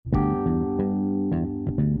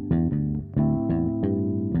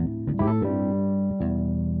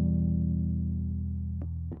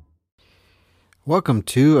Welcome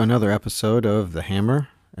to another episode of the Hammer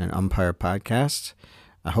and Umpire Podcast.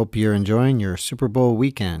 I hope you're enjoying your Super Bowl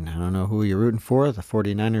weekend. I don't know who you're rooting for, the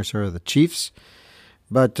 49ers or the Chiefs.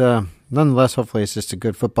 But nonetheless, hopefully it's just a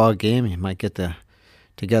good football game. You might get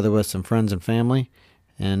together with some friends and family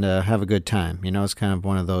and have a good time. You know, it's kind of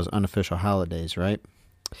one of those unofficial holidays, right?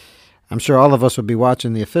 I'm sure all of us will be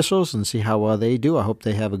watching the officials and see how well they do. I hope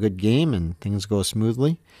they have a good game and things go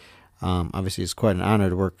smoothly. Obviously, it's quite an honor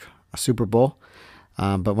to work a Super Bowl.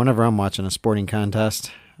 But whenever I'm watching a sporting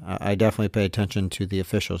contest, I definitely pay attention to the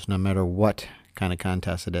officials, no matter what kind of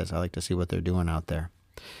contest it is. I like to see what they're doing out there.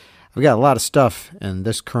 I've got a lot of stuff in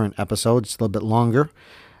this current episode. It's a little bit longer.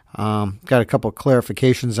 Got a couple of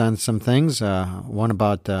clarifications on some things. One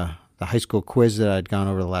about the high school quiz that I'd gone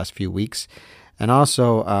over the last few weeks. And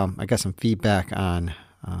also, I got some feedback on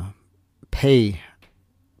pay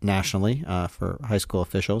nationally for high school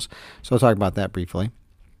officials. So I'll talk about that briefly.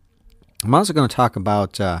 I'm also going to talk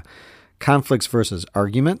about conflicts versus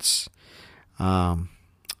arguments,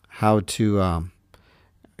 how to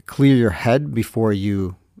clear your head before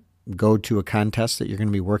you go to a contest that you're going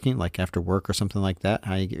to be working, like after work or something like that,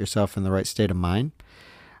 how you get yourself in the right state of mind,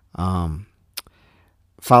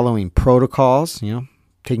 following protocols,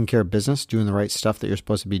 taking care of business, doing the right stuff that you're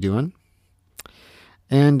supposed to be doing,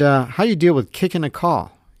 and how you deal with kicking a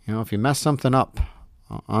call. If you mess something up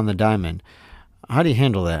on the diamond, how do you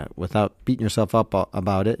handle that without beating yourself up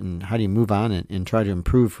about it, and how do you move on and try to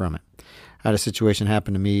improve from it? I had a situation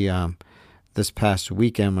happen to me this past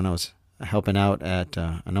weekend when I was helping out at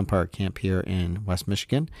an umpire camp here in West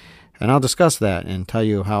Michigan, and I'll discuss that and tell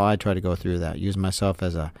you how I try to go through that, use myself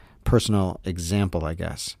as a personal example, I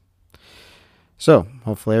guess. So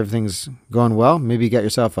hopefully everything's going well. Maybe you got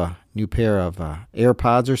yourself a new pair of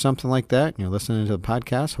AirPods or something like that, and you're listening to the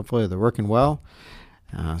podcast. Hopefully they're working well,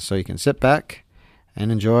 so you can sit back and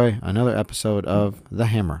enjoy another episode of The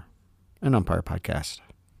Hammer, an Umpire Podcast.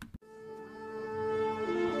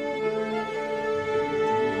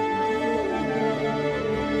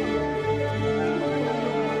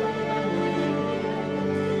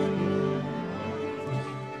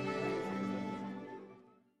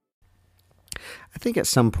 I think at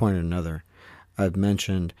some point or another, I've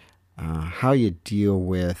mentioned how you deal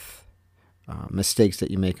with mistakes that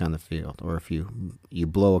you make on the field, or if you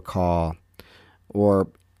blow a call, or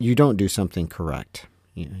you don't do something correct.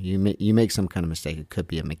 You make some kind of mistake. It could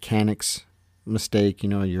be a mechanic's mistake.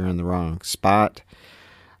 You're in the wrong spot.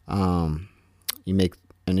 You make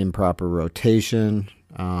an improper rotation.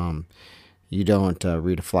 You don't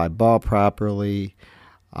read a fly ball properly.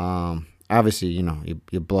 Obviously,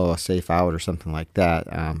 you blow a safe out or something like that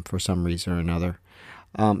for some reason or another.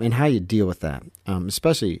 And how you deal with that,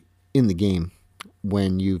 especially in the game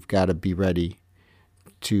when you've got to be ready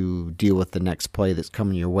to deal with the next play that's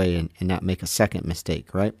coming your way and not make a second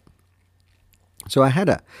mistake, right? So I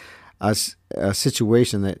had a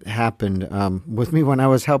situation that happened with me when I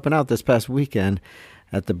was helping out this past weekend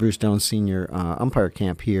at the Bruce Stone Senior Umpire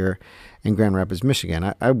Camp here in Grand Rapids,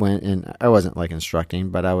 Michigan. I went, and I wasn't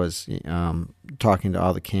instructing, but I was talking to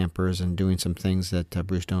all the campers and doing some things that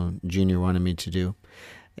Bruce Stone Jr. wanted me to do.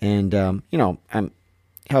 And, I'm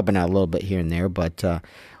helping out a little bit here and there, but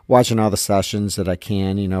watching all the sessions that I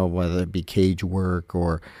can, whether it be cage work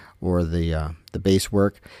or the base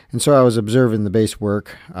work. And so I was observing the base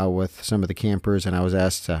work with some of the campers, and I was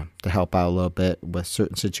asked to help out a little bit with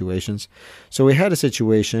certain situations. So we had a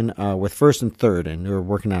situation with first and third, and we were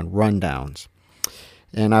working on rundowns.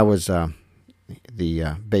 And I was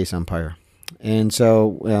the base umpire. And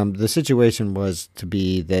so the situation was to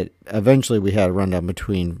be that eventually we had a rundown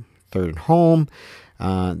between third and home.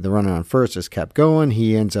 The runner on first just kept going.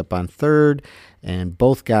 He ends up on third, and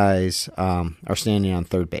both guys are standing on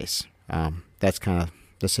third base. That's kind of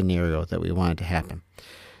the scenario that we wanted to happen.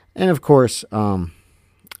 And of course,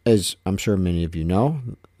 as I'm sure many of you know,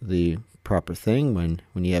 the proper thing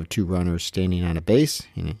when you have two runners standing on a base,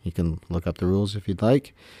 you can look up the rules if you'd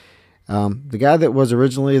like. The guy that was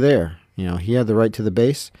originally there, he had the right to the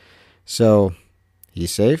base, so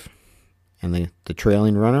he's safe, and the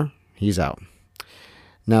trailing runner, he's out.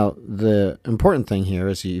 Now, the important thing here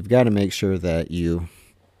is you've got to make sure that you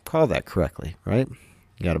call that correctly, right?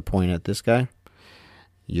 You got to point at this guy.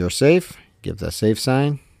 You're safe. Give the safe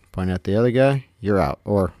sign. Point at the other guy. You're out,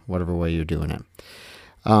 or whatever way you're doing it.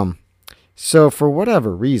 So for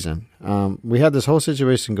whatever reason, we had this whole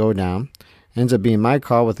situation go down. Ends up being my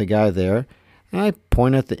call with the guy there. And I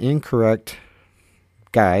point at the incorrect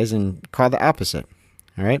guys and call the opposite.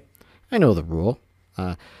 All right? I know the rule.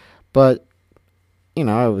 But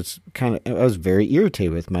I was very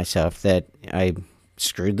irritated with myself that I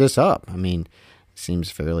screwed this up. I mean,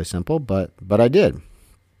 seems fairly simple, but I did.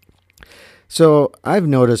 So I've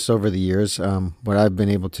noticed over the years what I've been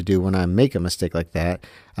able to do when I make a mistake like that.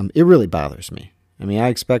 It really bothers me. I mean, I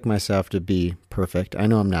expect myself to be perfect. I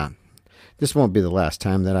know I'm not. This won't be the last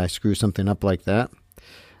time that I screw something up like that.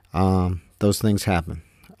 Those things happen.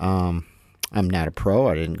 I'm not a pro.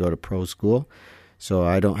 I didn't go to pro school. So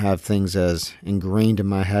I don't have things as ingrained in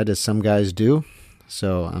my head as some guys do.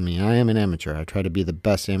 So, I mean, I am an amateur. I try to be the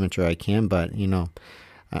best amateur I can, but,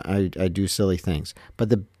 I do silly things. But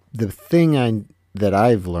the thing that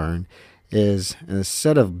I've learned is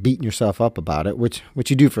instead of beating yourself up about it, which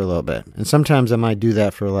you do for a little bit, and sometimes I might do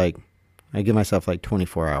that for I give myself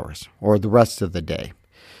 24 hours or the rest of the day.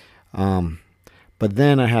 But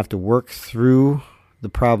then I have to work through the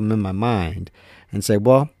problem in my mind and say,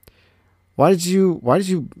 well, why did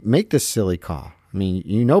you make this silly call? I mean,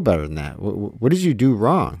 you know better than that. What did you do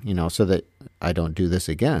wrong, so that I don't do this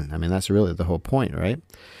again? I mean, that's really the whole point, right?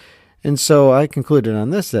 And so I concluded on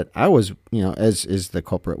this, that I was, as is the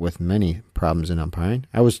culprit with many problems in umpiring,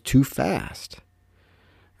 I was too fast.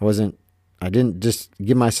 I didn't just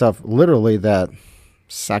give myself literally that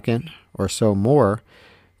second or so more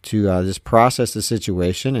to just process the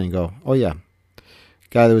situation and go, oh yeah,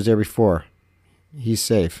 guy that was there before, he's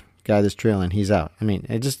safe. Guy that's trailing, he's out. I mean,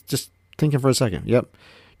 just thinking for a second. Yep,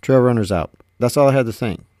 trail runner's out. That's all I had to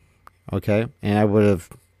think. Okay, and I would have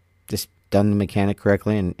just done the mechanic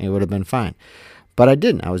correctly, and it would have been fine. But I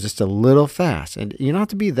didn't. I was just a little fast, and you don't have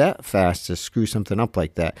to be that fast to screw something up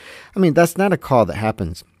like that. I mean, that's not a call that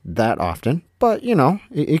happens that often, but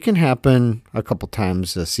it can happen a couple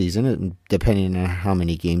times a season, depending on how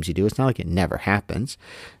many games you do. It's not like it never happens.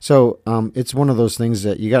 So it's one of those things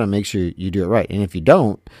that you got to make sure you do it right, and if you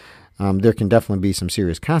don't, there can definitely be some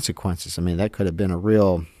serious consequences. I mean, that could have been a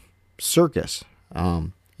real circus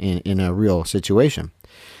in a real situation.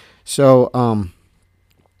 So,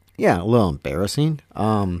 yeah, a little embarrassing.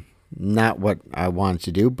 Not what I wanted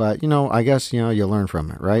to do, but, I guess, you learn from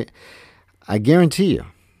it, right? I guarantee you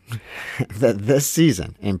that this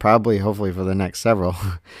season, and probably hopefully for the next several,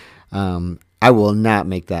 I will not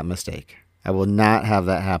make that mistake. I will not have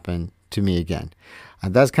that happen to me again.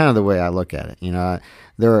 That's kind of the way I look at it.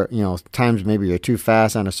 There are, times maybe you're too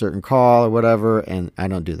fast on a certain call or whatever, and I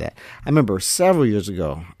don't do that. I remember several years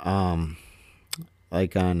ago,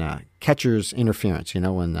 like on catcher's interference,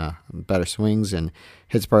 when batter swings and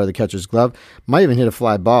hits part of the catcher's glove, might even hit a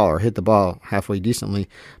fly ball or hit the ball halfway decently,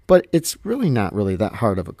 but it's really not really that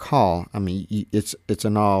hard of a call. I mean, it's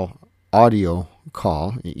an all audio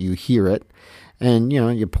call. You hear it, and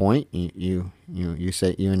you point, you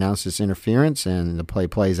say, you announce this interference, and the play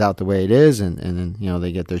plays out the way it is, and then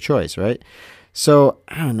they get their choice, right? So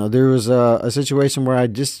I don't know. There was a situation where I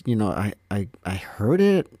just I heard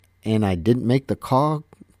it, and I didn't make the call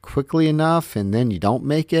quickly enough, and then you don't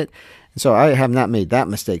make it. And so I have not made that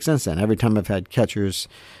mistake since then. Every time I've had catcher's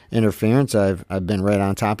interference, I've been right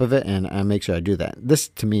on top of it, and I make sure I do that. This,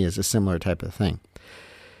 to me, is a similar type of thing.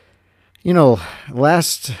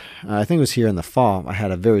 Last, I think it was here in the fall, I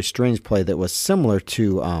had a very strange play that was similar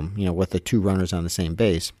to, with the two runners on the same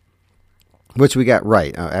base, which we got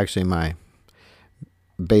right. Actually, my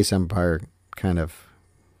base umpire kind of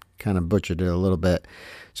butchered it a little bit.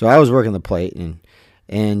 So I was working the plate, and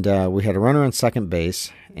we had a runner on second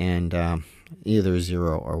base, and either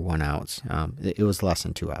 0 or 1 outs. It was less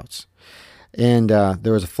than 2 outs. And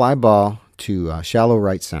there was a fly ball to shallow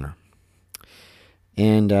right center.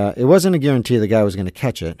 And it wasn't a guarantee the guy was going to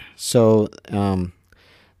catch it. So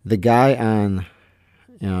the guy on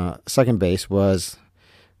second base was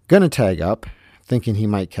going to tag up, thinking he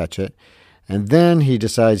might catch it. And then he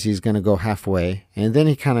decides he's going to go halfway, and then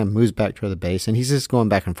he kind of moves back toward the base, and he's just going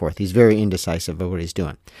back and forth. He's very indecisive of what he's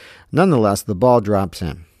doing. Nonetheless, the ball drops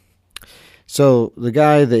in. So the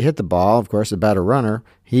guy that hit the ball, of course, the batter runner,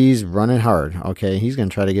 he's running hard. Okay, he's going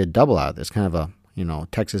to try to get a double out of this, kind of a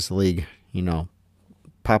Texas League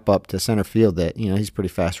pop up to center field that he's a pretty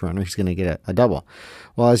fast runner. He's going to get a double.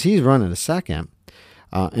 Well, as he's running to second,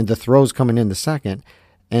 and the throw's coming into second,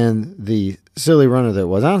 and the silly runner that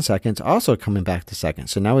was on second is also coming back to second.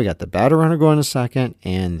 So now we got the batter runner going to second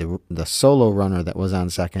and the solo runner that was on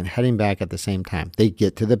second heading back at the same time. They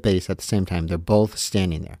get to the base at the same time. They're both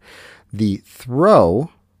standing there. The throw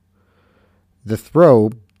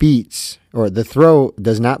beats, or the throw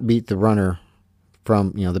does not beat the runner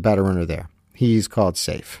from, the batter runner there. He's called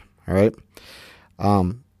safe. All right.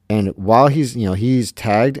 And while he's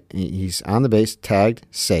tagged, he's on the base, tagged,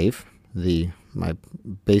 safe. My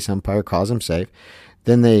base umpire calls him safe.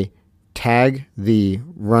 Then they tag the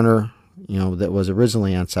runner, that was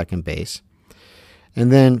originally on second base.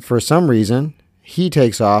 And then for some reason, he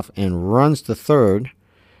takes off and runs to third,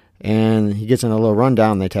 and he gets in a little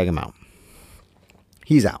rundown, and they tag him out.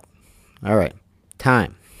 He's out. All right,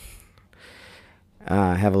 time.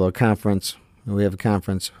 Have a little conference. We have a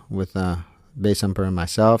conference with base umpire and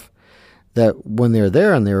myself, that when they were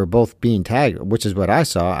there and they were both being tagged, which is what I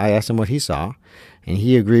saw, I asked him what he saw, and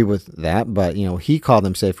he agreed with that. But he called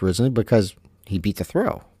them safe originally because he beat the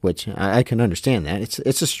throw, which I can understand that.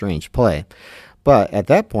 It's a strange play. But at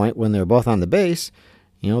that point, when they're both on the base,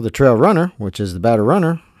 the trail runner, which is the batter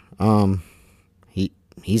runner,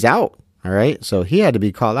 he's out. All right, so he had to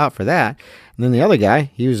be called out for that. And then the other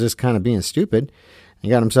guy, he was just kind of being stupid. He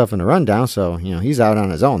got himself in a rundown, so he's out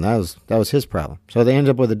on his own. That was his problem. So they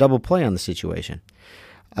ended up with a double play on the situation.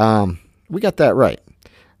 We got that right.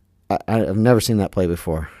 I've never seen that play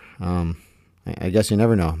before. I guess you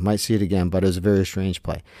never know. Might see it again, but it was a very strange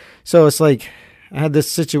play. So it's like I had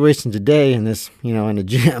this situation today in this, in a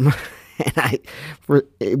gym, and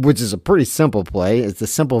which is a pretty simple play. It's a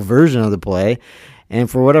simple version of the play, and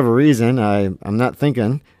for whatever reason, I'm not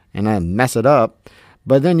thinking, and I mess it up.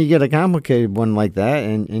 But then you get a complicated one like that,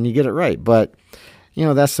 and you get it right. But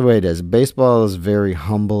that's the way it is. Baseball is very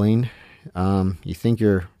humbling. You think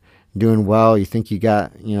you're doing well. You think you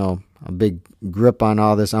got a big grip on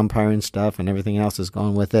all this umpiring stuff, and everything else is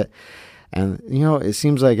going with it. And it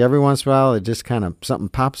seems like every once in a while, it just kind of something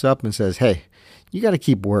pops up and says, "Hey, you got to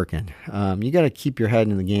keep working. You got to keep your head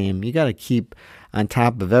in the game. You got to keep on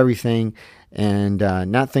top of everything, and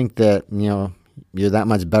not think that you're that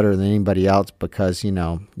much better than anybody else because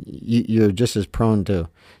you're just as prone to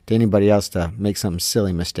anybody else to make some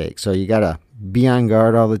silly mistake. So you got to be on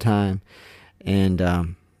guard all the time,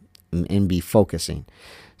 and be focusing."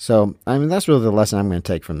 So that's really the lesson I'm going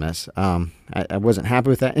to take from this. I wasn't happy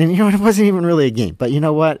with that, and it wasn't even really a game. But you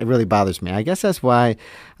know what? It really bothers me. I guess that's why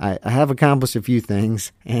I have accomplished a few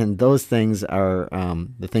things, and those things are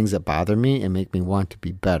the things that bother me and make me want to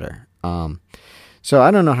be better. So I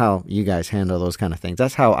don't know how you guys handle those kind of things.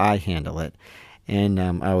 That's how I handle it. And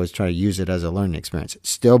I always try to use it as a learning experience. It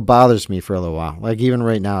still bothers me for a little while. Like even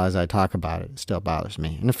right now as I talk about it, it still bothers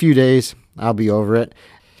me. In a few days, I'll be over it.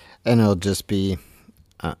 And it'll just be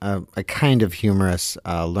a kind of humorous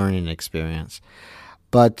learning experience.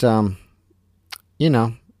 But,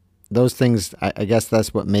 those things, I guess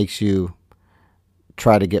that's what makes you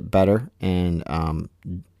try to get better and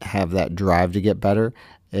have that drive to get better,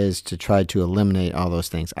 is to try to eliminate all those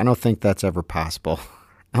things. I don't think that's ever possible.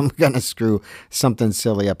 I'm going to screw something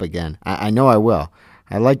silly up again. I know I will.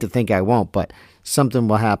 I like to think I won't, but something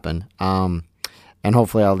will happen. And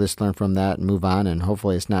hopefully I'll just learn from that and move on, and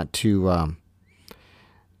hopefully it's not too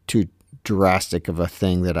drastic of a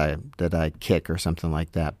thing that I kick or something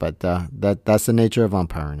like that. But that's the nature of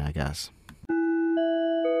umpiring, I guess.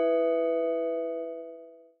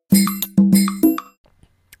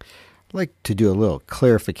 I'd like to do a little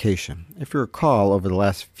clarification. If you recall, over the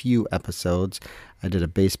last few episodes, I did a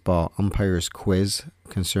baseball umpires quiz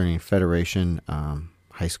concerning Federation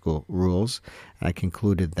high school rules. And I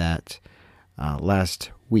concluded that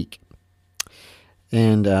last week.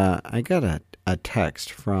 And I got a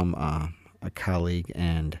text from a colleague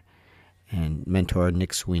and mentor,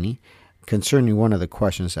 Nick Sweeney, concerning one of the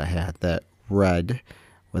questions I had that read,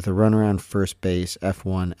 "With a runner on first base,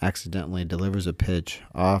 F1 accidentally delivers a pitch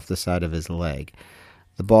off the side of his leg.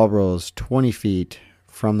 The ball rolls 20 feet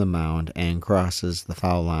from the mound and crosses the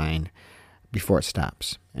foul line before it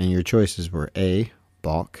stops." And your choices were A,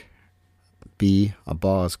 balk, B, a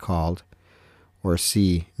ball is called, or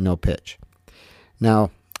C, no pitch.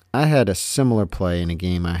 Now, I had a similar play in a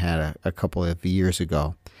game I had a couple of years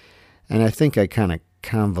ago, and I think I kind of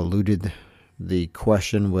convoluted the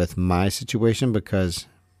question with my situation because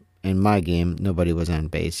in my game, nobody was on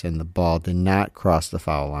base, and the ball did not cross the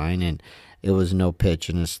foul line, and it was no pitch,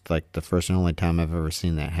 and it's like the first and only time I've ever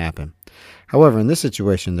seen that happen. However, in this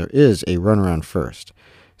situation, there is a runner on first.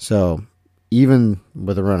 So even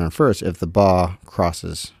with a runner on first, if the ball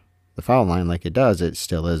crosses the foul line like it does, it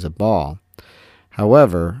still is a ball.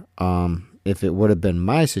 However, if it would have been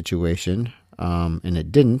my situation, and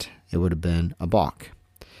it didn't, it would have been a balk.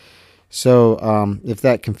 So if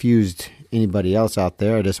that confused anybody else out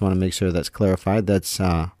there, I just want to make sure that's clarified. That's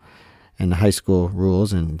in the high school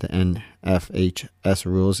rules and the NFHS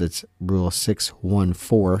rules. It's Rule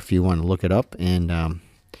 614 if you want to look it up and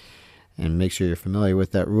make sure you're familiar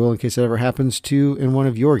with that rule in case it ever happens to in one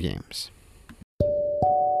of your games.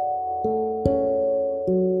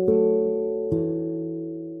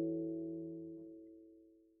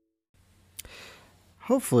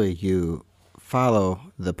 Hopefully you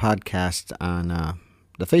follow the podcast on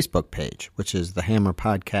the Facebook page, which is the Hammer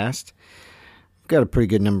Podcast. We've got a pretty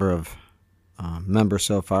good number of members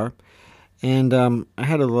so far. And I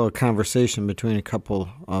had a little conversation between a couple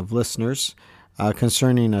of listeners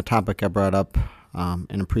concerning a topic I brought up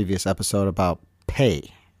in a previous episode about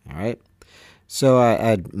pay. All right. So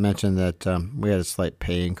I'd mentioned that we had a slight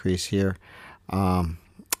pay increase here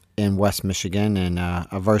in West Michigan, and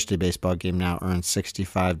a varsity baseball game now earns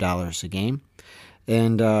 $65 a game.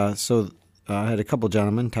 And so I had a couple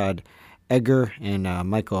gentlemen, Todd Egger and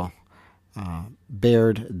Michael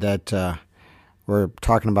Baird, that were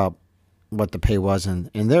talking about what the pay was in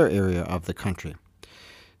their area of the country.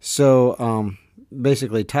 So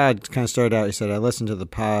basically, Todd kind of started out, he said, I listened to the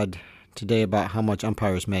pod today about how much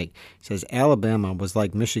umpires make. He says, Alabama was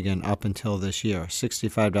like Michigan up until this year,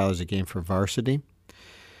 $65 a game for varsity.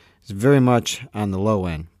 It's very much on the low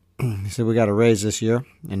end. He said, we got a raise this year,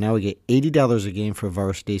 and now we get $80 a game for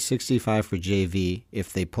varsity, $65 for JV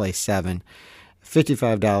if they play 7,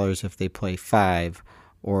 $55 if they play 5,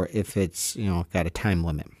 or if it's, got a time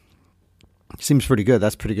limit. Seems pretty good.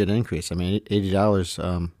 That's a pretty good increase. I mean,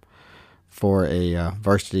 $80 for a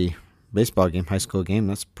varsity baseball game, high school game,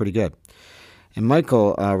 that's pretty good. And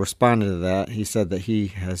Michael responded to that. He said that he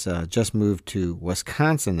has just moved to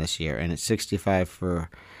Wisconsin this year, and it's $65 for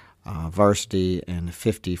varsity and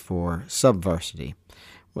 $50 for sub-varsity,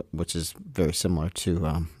 which is very similar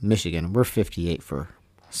to Michigan. We're $58 for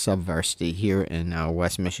sub-varsity here in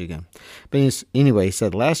West Michigan. But anyway, he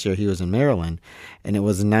said last year he was in Maryland, and it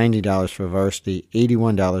was $90 for varsity,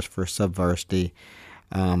 $81 for sub-varsity.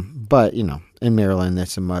 But, in Maryland,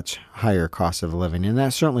 that's a much higher cost of living, and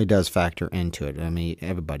that certainly does factor into it. I mean,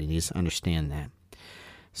 everybody needs to understand that.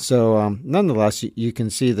 So, nonetheless, you can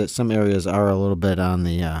see that some areas are a little bit on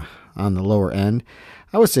the lower end.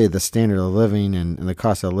 I would say the standard of living and the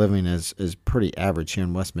cost of living is pretty average here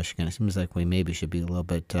in West Michigan. It seems like we maybe should be a little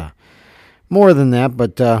bit more than that,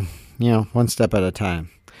 but, one step at a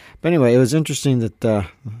time. But anyway, it was interesting that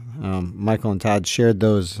Michael and Todd shared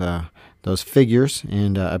those figures,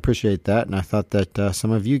 and I appreciate that, and I thought that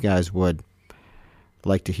some of you guys would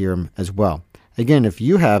like to hear them as well. Again, if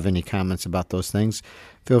you have any comments about those things,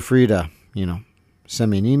 feel free to,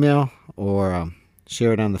 send me an email or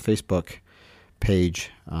share it on the Facebook page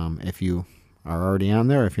if you are already on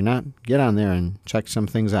there. If you're not, get on there and check some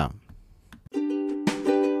things out.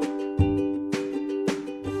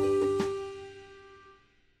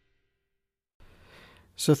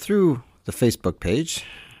 So through the Facebook page,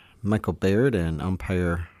 Michael Baird, an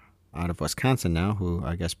umpire out of Wisconsin now, who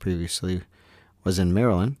I guess previously was in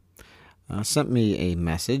Maryland, sent me a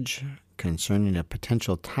message concerning a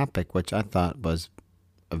potential topic, which I thought was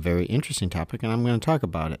a very interesting topic, and I'm going to talk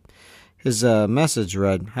about it. His message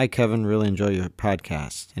read, Hi, Kevin. Really enjoy your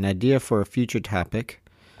podcast. An idea for a future topic,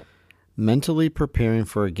 mentally preparing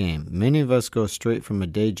for a game. Many of us go straight from a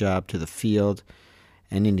day job to the field,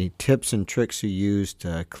 and any tips and tricks you use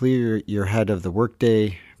to clear your head of the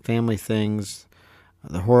workday, family things,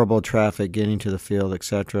 the horrible traffic, getting to the field,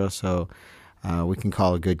 etc., so we can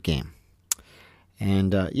call a good game.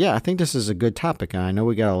 And I think this is a good topic. I know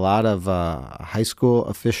we got a lot of high school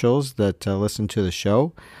officials that listen to the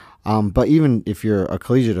show, but even if you're a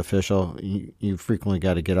collegiate official, you frequently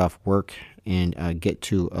got to get off work and get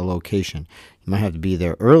to a location. You might have to be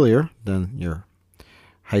there earlier than your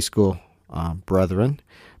high school brethren,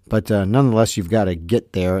 but nonetheless, you've got to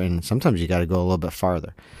get there, and sometimes you got to go a little bit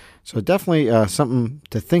farther. So definitely something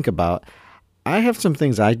to think about. I have some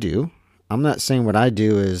things I do. I'm not saying what I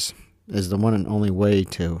do is the one and only way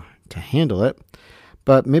to handle it,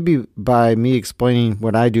 but maybe by me explaining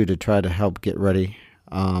what I do to try to help get ready,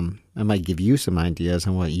 I might give you some ideas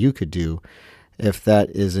on what you could do if that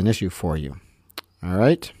is an issue for you. All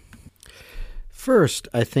right. First,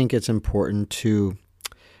 I think it's important to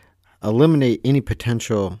eliminate any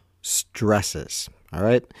potential stresses. All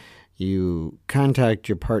right. You contact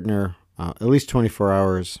your partner at least 24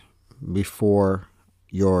 hours before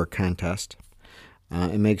your contest.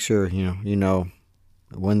 And make sure you know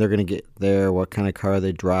when they're going to get there, what kind of car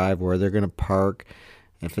they drive, where they're going to park.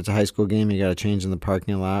 If it's a high school game, you got to change in the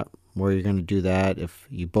parking lot, where you're going to do that. If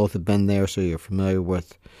you both have been there, so you're familiar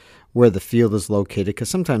with where the field is located, because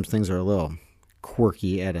sometimes things are a little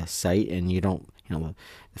quirky at a site, and you don't, the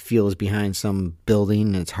field is behind some building,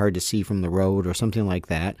 and it's hard to see from the road or something like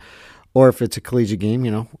that. Or if it's a collegiate game,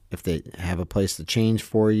 if they have a place to change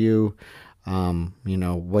for you.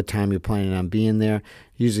 What time you're planning on being there.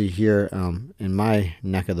 Usually here in my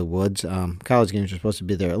neck of the woods, college games are supposed to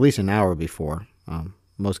be there at least an hour before.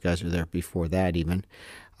 Most guys are there before that even.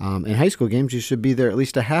 In high school games, you should be there at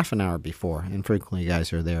least a half an hour before, and frequently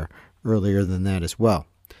guys are there earlier than that as well.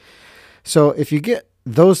 So if you get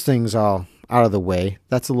those things all out of the way,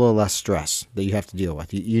 that's a little less stress that you have to deal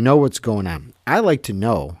with. You know what's going on. I like to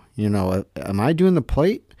know, am I doing the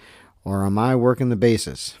plate or am I working the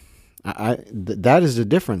bases? That is the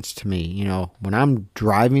difference to me. When I'm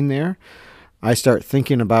driving there, I start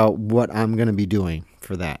thinking about what I'm going to be doing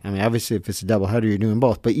for that. I mean, obviously, if it's a doubleheader, you're doing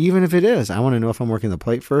both. But even if it is, I want to know if I'm working the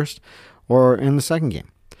plate first or in the second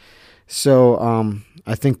game. So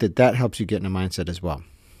I think that helps you get in a mindset as well.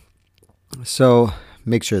 So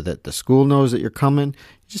make sure that the school knows that you're coming.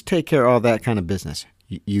 Just take care of all that kind of business.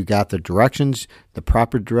 You got the directions, the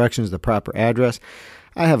proper address.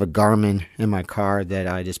 I have a Garmin in my car that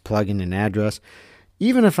I just plug in an address.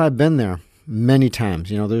 Even if I've been there many times,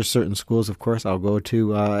 there's certain schools, of course, I'll go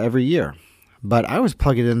to every year. But I always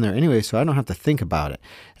plug it in there anyway, so I don't have to think about it.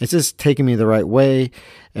 It's just taking me the right way.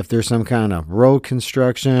 If there's some kind of road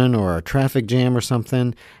construction or a traffic jam or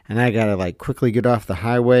something, and I got to quickly get off the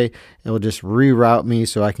highway, it'll just reroute me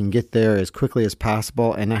so I can get there as quickly as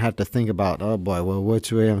possible and not have to think about, oh boy, well,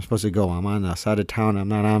 which way I'm supposed to go? I'm on the side of town I'm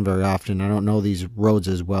not on very often. I don't know these roads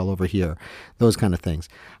as well over here. Those kind of things.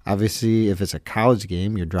 Obviously, if it's a college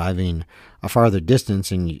game, you're driving a farther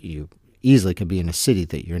distance and you easily could be in a city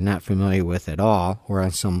that you're not familiar with at all, or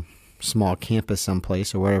on some small campus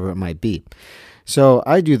someplace or whatever it might be. So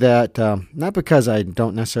I do that not because I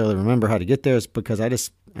don't necessarily remember how to get there, it's because I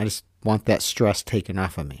just want that stress taken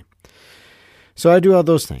off of me. So I do all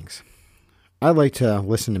those things. I like to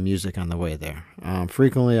listen to music on the way there.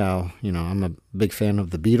 Frequently, I'm a big fan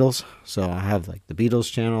of the Beatles, so I have the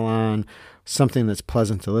Beatles channel on, something that's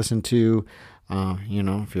pleasant to listen to.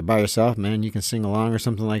 If you're by yourself, man, you can sing along or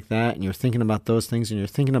something like that, and you're thinking about those things, and you're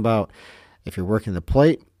thinking about if you're working the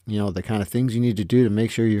plate, the kind of things you need to do to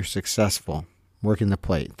make sure you're successful working the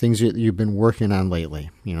plate, things that you've been working on lately.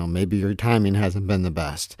 Maybe your timing hasn't been the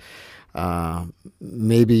best.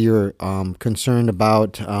 Maybe you're concerned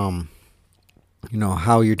about, how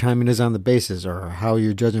your timing is on the bases, or how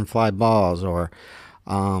you're judging fly balls, or,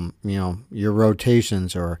 your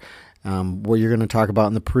rotations, or what you're going to talk about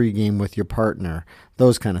in the pregame with your partner,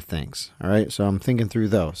 those kind of things. All right. So I'm thinking through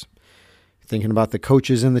those, thinking about the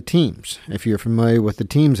coaches and the teams, if you're familiar with the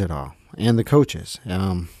teams at all and the coaches.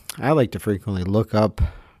 I like to frequently look up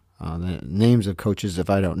the names of coaches if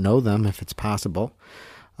I don't know them, if it's possible.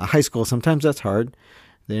 High school, sometimes that's hard.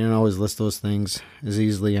 They don't always list those things as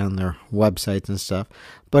easily on their websites and stuff.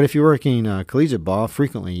 But if you're working collegiate ball,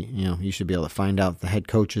 frequently, you should be able to find out the head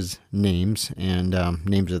coach's names and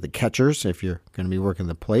names of the catchers if you're going to be working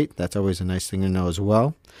the plate. That's always a nice thing to know as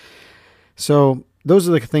well. So those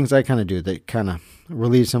are the things I kind of do that kind of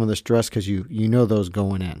relieve some of the stress because you know those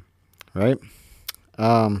going in, right?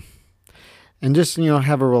 And just,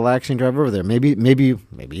 have a relaxing drive over there. Maybe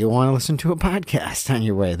you want to listen to a podcast on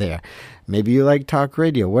your way there. Maybe you like talk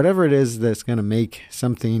radio, whatever it is that's going to make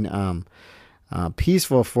something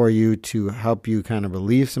peaceful for you to help you kind of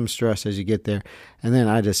relieve some stress as you get there. And then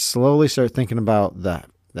I just slowly start thinking about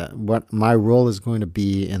what my role is going to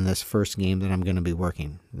be in this first game that I'm going to be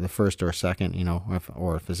working, the first or second,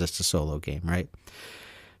 or if it's just a solo game, right?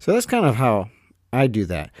 So that's kind of how I do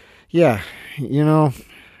that. Yeah,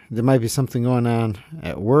 there might be something going on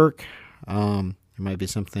at work. There might be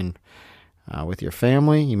something with your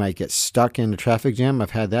family. You might get stuck in a traffic jam.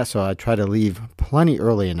 I've had that, so I try to leave plenty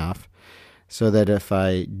early enough so that if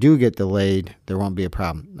I do get delayed, there won't be a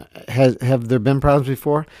problem. Have there been problems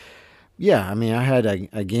before? Yeah, I mean, I had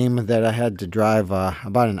a game that I had to drive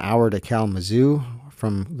about an hour to Kalamazoo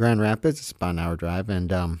from Grand Rapids. It's about an hour drive,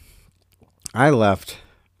 and I left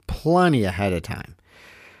plenty ahead of time.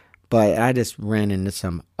 But I just ran into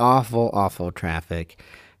some awful traffic.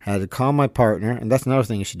 Had to call my partner, and that's another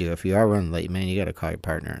thing you should do. If you are running late, man, you got to call your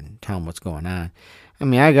partner and tell him what's going on. I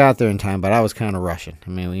mean, I got there in time, but I was kind of rushing. I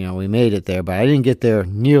mean, we made it there, but I didn't get there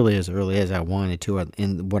nearly as early as I wanted to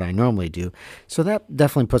in what I normally do. So that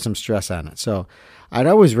definitely put some stress on it. So I'd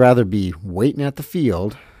always rather be waiting at the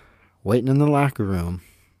field, waiting in the locker room,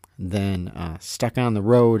 than stuck on the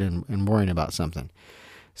road and worrying about something.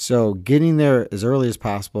 So getting there as early as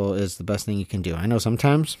possible is the best thing you can do. I know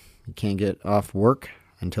sometimes you can't get off work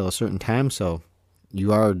until a certain time, so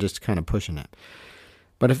you are just kind of pushing it.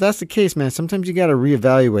 But if that's the case, man, sometimes you got to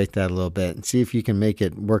reevaluate that a little bit and see if you can make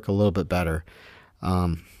it work a little bit better.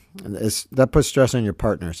 That puts stress on your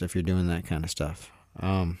partners if you're doing that kind of stuff.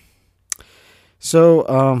 Family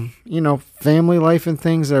life and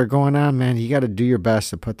things that are going on, man, you got to do your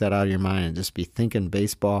best to put that out of your mind and just be thinking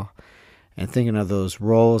baseball and thinking of those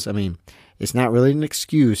roles. I mean, it's not really an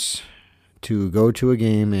excuse to go to a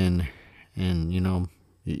game and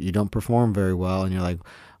you don't perform very well and you're like,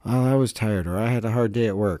 oh, I was tired or I had a hard day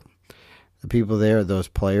at work. the people there, those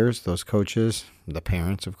players, those coaches, the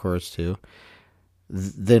parents, of course, too,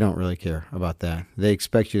 they don't really care about that. They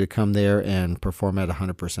expect you to come there and perform at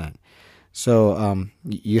 100%. So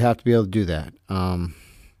you have to be able to do that.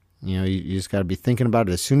 You just got to be thinking about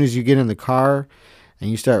it. As soon as you get in the car and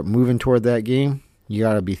you start moving toward that game, you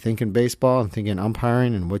got to be thinking baseball and thinking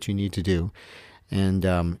umpiring and what you need to do, and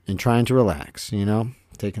trying to relax.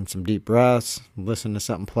 Taking some deep breaths, listen to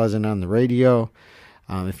something pleasant on the radio.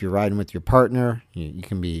 If you're riding with your partner, you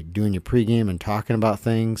can be doing your pregame and talking about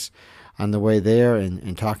things on the way there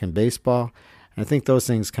and talking baseball. And I think those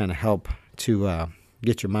things kind of help to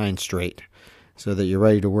get your mind straight so that you're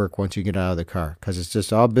ready to work once you get out of the car, because it's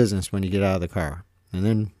just all business when you get out of the car. And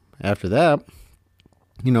then after that,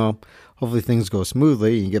 hopefully things go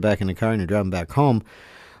smoothly and you get back in the car and you're driving back home.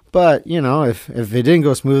 But, if it didn't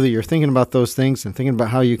go smoothly, you're thinking about those things and thinking about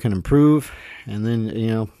how you can improve. And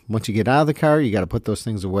then, once you get out of the car, you got to put those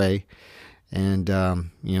things away and,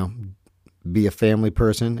 be a family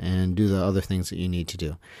person and do the other things that you need to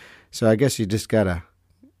do. So I guess you just got to,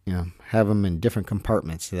 have them in different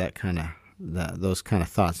compartments, those kind of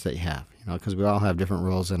thoughts that you have, because we all have different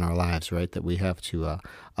roles in our lives, right, that we have to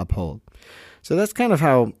uphold. So that's kind of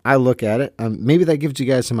how I look at it. Maybe that gives you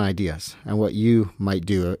guys some ideas on what you might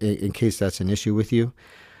do in case that's an issue with you.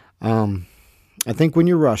 I think when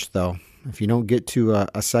you're rushed, though, if you don't get to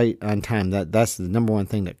a site on time, that's the number one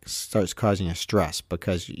thing that starts causing you stress,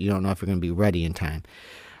 because you don't know if you're going to be ready in time.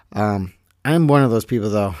 I'm one of those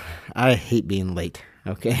people, though. I hate being late,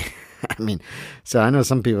 okay? So I know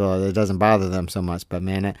some people, it doesn't bother them so much, but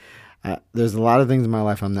man, there's a lot of things in my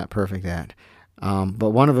life I'm not perfect at. But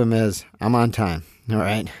one of them is I'm on time, all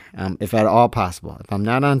right? If at all possible. If I'm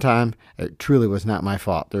not on time, it truly was not my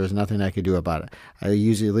fault. There was nothing I could do about it. I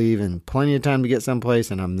usually leave in plenty of time to get someplace,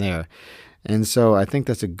 and I'm there. And so I think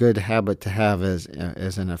that's a good habit to have as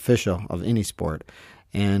an official of any sport.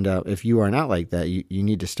 And if you are not like that, you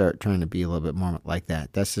need to start trying to be a little bit more like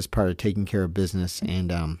that. That's just part of taking care of business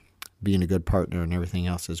and being a good partner and everything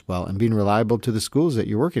else as well, and being reliable to the schools that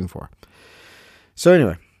you're working for. So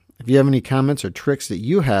anyway, if you have any comments or tricks that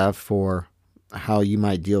you have for how you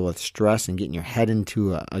might deal with stress and getting your head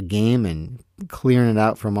into a game and clearing it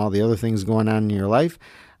out from all the other things going on in your life,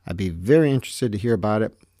 I'd be very interested to hear about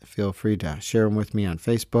it. Feel free to share them with me on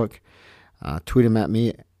Facebook, tweet them at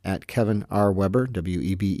me at Kevin R. Weber,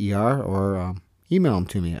 Weber, or email them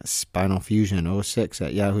to me at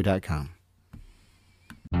spinalfusion06@yahoo.com.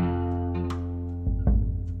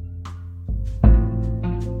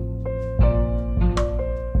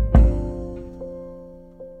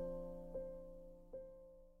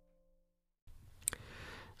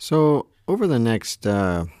 So over the next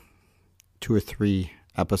 2 or 3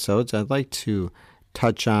 episodes, I'd like to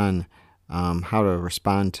touch on how to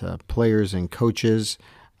respond to players and coaches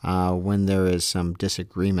when there is some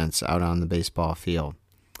disagreements out on the baseball field.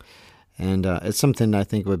 And it's something I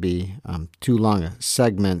think would be too long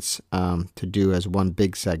segments to do as one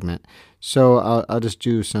big segment. So I'll just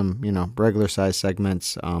do some, regular size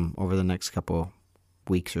segments over the next couple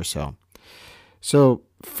weeks or so. So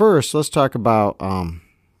first, let's talk about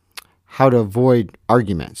how to avoid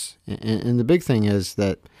arguments. And the big thing is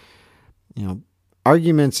that,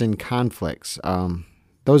 arguments and conflicts,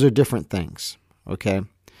 those are different things, okay?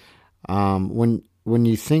 When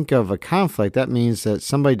you think of a conflict, that means that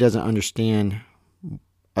somebody doesn't understand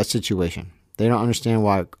a situation. They don't understand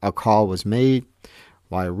why a call was made,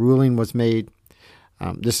 why a ruling was made.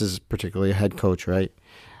 This is particularly a head coach, right?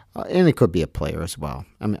 And it could be a player as well.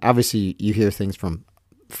 Obviously, you hear things from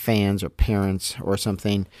fans or parents or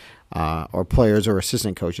something, or players or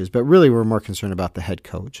assistant coaches, but really we're more concerned about the head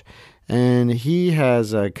coach. And he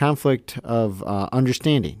has a conflict of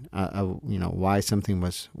understanding, why something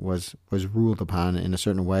was ruled upon in a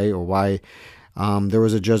certain way, or why there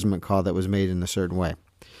was a judgment call that was made in a certain way.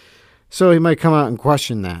 So he might come out and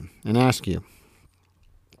question that and ask you.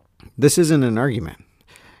 This isn't an argument.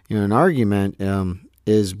 An argument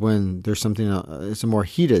is when there's something, it's a more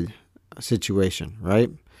heated situation, right?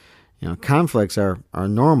 Conflicts are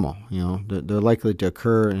normal. They're likely to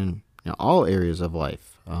occur in all areas of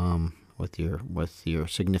life, with your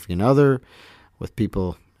significant other, with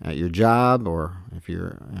people at your job, or if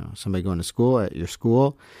you're somebody going to school, at your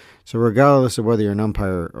school. So regardless of whether you're an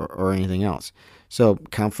umpire or anything else. So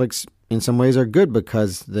conflicts in some ways are good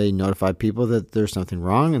because they notify people that there's something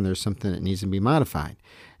wrong and there's something that needs to be modified.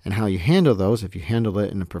 And how you handle those, if you handle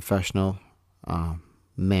it in a professional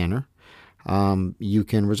manner, you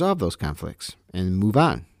can resolve those conflicts and move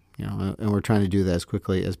on. And we're trying to do that as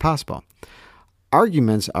quickly as possible.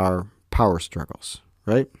 Arguments are power struggles,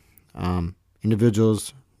 right?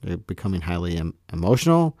 Individuals, they're becoming highly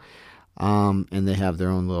emotional. and they have their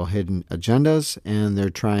own little hidden agendas, and they're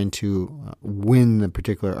trying to win the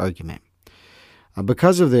particular argument.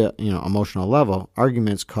 Because of the emotional level,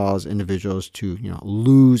 arguments cause individuals to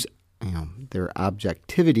lose their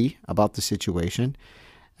objectivity about the situation,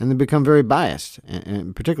 and they become very biased,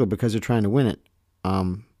 and particularly because they're trying to win it,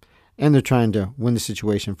 and they're trying to win the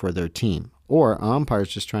situation for their team. Or an umpire's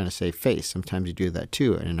just trying to save face. Sometimes you do that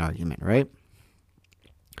too in an argument, right?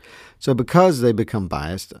 So because they become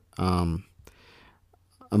biased,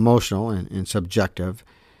 emotional and subjective,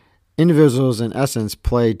 individuals in essence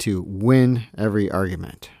play to win every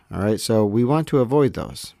argument. All right, so we want to avoid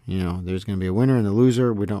those. There's going to be a winner and a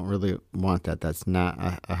loser. We don't really want that. That's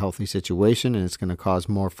not a healthy situation, and it's going to cause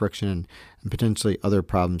more friction and potentially other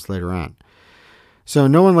problems later on. So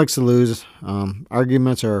no one likes to lose.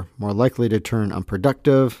 Arguments are more likely to turn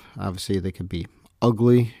unproductive. Obviously, they could be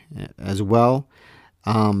ugly as well,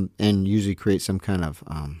 and usually create some kind of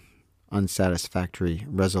unsatisfactory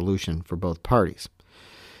resolution for both parties.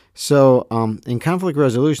 So in conflict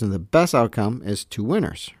resolution, the best outcome is two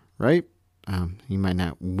winners, right? You might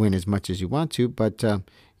not win as much as you want to, but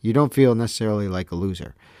you don't feel necessarily like a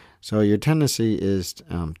loser. So your tendency is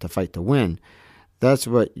to fight to win. That's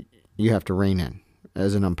what you have to rein in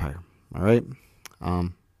as an umpire, all right?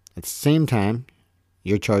 At the same time,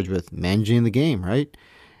 you're charged with managing the game, right?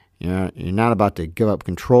 You're not about to give up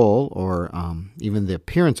control or even the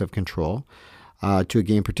appearance of control to a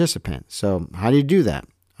game participant. So how do you do that?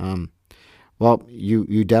 Well,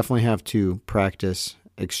 you definitely have to practice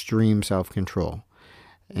extreme self-control.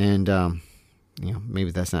 And,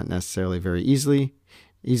 maybe that's not necessarily very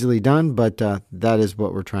easily done, but that is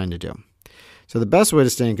what we're trying to do. So the best way to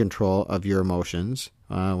stay in control of your emotions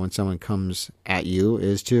when someone comes at you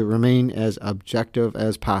is to remain as objective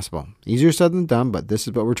as possible. Easier said than done, but this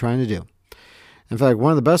is what we're trying to do. In fact,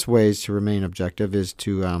 one of the best ways to remain objective is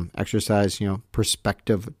to exercise,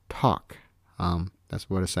 perspective talk. That's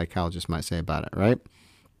what a psychologist might say about it, right?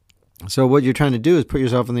 So what you're trying to do is put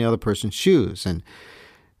yourself in the other person's shoes and,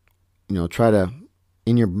 try to,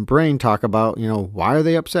 in your brain, talk about, why are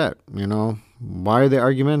they upset? Why are they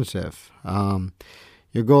argumentative?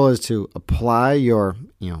 Your goal is to apply your,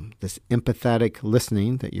 this empathetic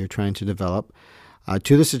listening that you're trying to develop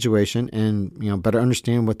to the situation and, better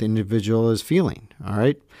understand what the individual is feeling, all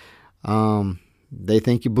right? They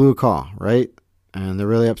think you blew a call, right? And they're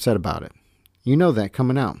really upset about it. You know that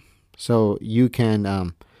coming out. So you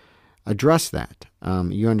can address that.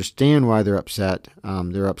 You understand why they're upset.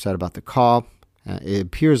 They're upset about the call. It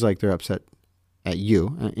appears like they're upset at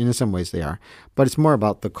you, and in some ways they are, but it's more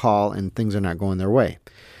about the call and things are not going their way.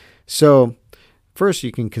 So first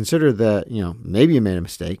you can consider that, maybe you made a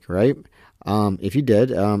mistake, right? If you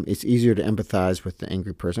did, it's easier to empathize with the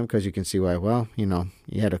angry person because you can see why,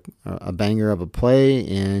 you had a banger of a play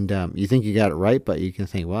and you think you got it right, but you can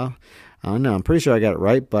think, well, no, I'm pretty sure I got it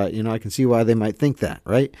right, but, I can see why they might think that,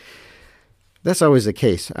 right? That's always the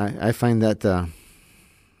case. I find that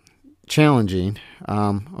challenging.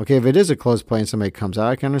 Okay, if it is a close play and somebody comes out,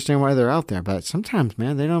 I can understand why they're out there, but sometimes,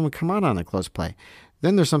 man, they don't even come out on a close play.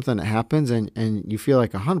 Then there's something that happens and you feel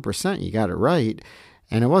like 100% you got it right,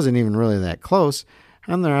 and it wasn't even really that close,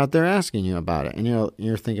 and they're out there asking you about it, and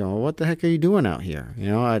you're thinking, well, what the heck are you doing out here?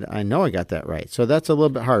 I know I got that right. So that's a little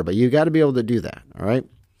bit harder, but you got to be able to do that, all right?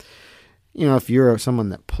 If you're someone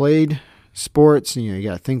that played sports, you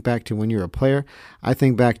got to think back to when you were a player. I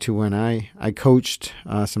think back to when I coached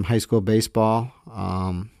some high school baseball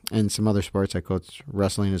and some other sports. I coached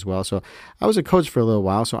wrestling as well. So I was a coach for a little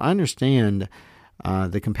while, so I understand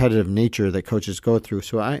the competitive nature that coaches go through.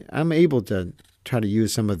 So I'm able to try to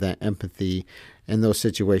use some of that empathy in those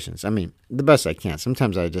situations. I mean, the best I can.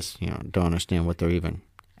 Sometimes I just don't understand what they're even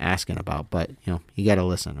asking about, but you got to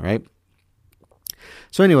listen, right?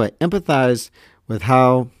 So anyway, empathize with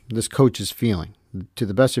how this coach is feeling to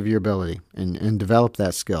the best of your ability and develop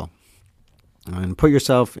that skill. And put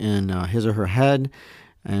yourself in his or her head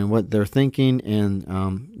and what they're thinking,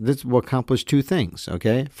 and this will accomplish two things,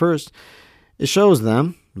 okay? First, it shows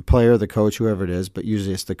them, the player, the coach, whoever it is, but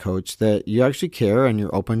usually it's the coach, that you actually care and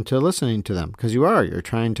you're open to listening to them because you're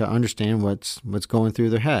trying to understand what's going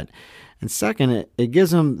through their head. And second, it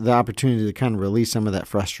gives them the opportunity to kind of release some of that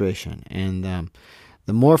frustration. And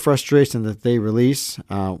the more frustration that they release,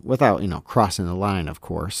 without crossing the line, of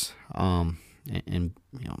course, and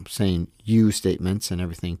saying you statements and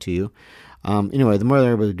everything to you. Anyway, the more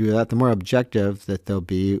they're able to do that, the more objective that they'll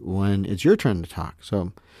be when it's your turn to talk.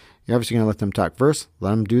 So you're obviously going to let them talk first.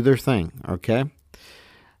 Let them do their thing. Okay.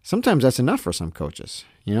 Sometimes that's enough for some coaches.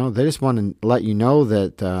 They just want to let you know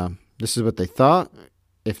that this is what they thought.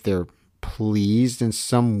 If they're pleased in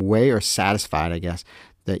some way or satisfied, I guess,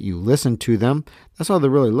 that you listen to them. That's all they're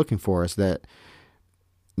really looking for, is that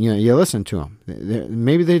you listen to them.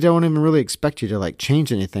 Maybe they don't even really expect you to like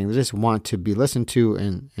change anything. They just want to be listened to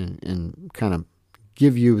and kind of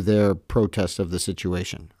give you their protest of the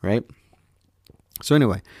situation, right? So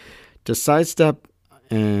anyway, to sidestep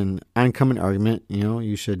an oncoming argument,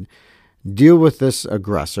 you should deal with this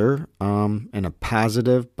aggressor in a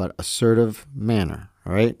positive but assertive manner,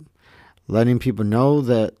 all right? Letting people know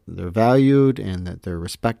that they're valued and that they're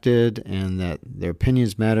respected and that their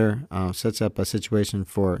opinions matter sets up a situation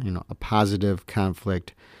for a positive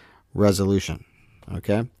conflict resolution.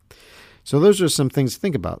 Okay, so those are some things to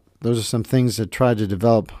think about. Those are some things to try to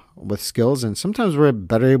develop with skills, and sometimes we're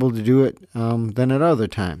better able to do it than at other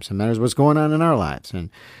times. It matters what's going on in our lives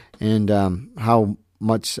and how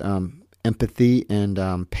much empathy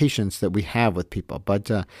and patience that we have with people.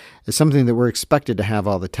 But it's something that we're expected to have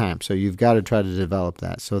all the time. So you've got to try to develop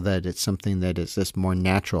that so that it's something that is just more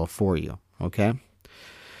natural for you. Okay?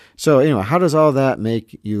 So anyway, how does all that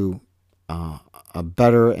make you a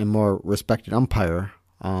better and more respected umpire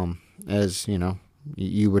as,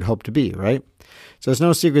 you would hope to be, right? So it's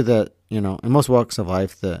no secret that, in most walks of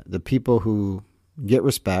life, the people who get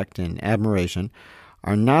respect and admiration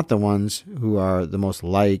are not the ones who are the most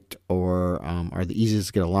liked or are the easiest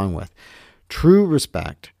to get along with. True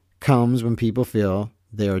respect comes when people feel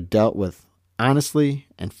they are dealt with honestly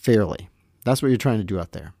and fairly. That's what you're trying to do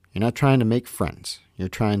out there. You're not trying to make friends. You're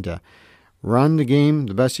trying to run the game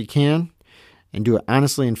the best you can and do it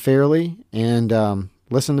honestly and fairly and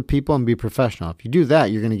listen to people and be professional. If you do that,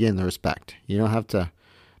 you're going to gain the respect. You don't have to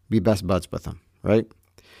be best buds with them, right?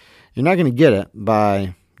 You're not going to get it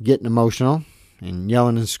by getting emotional and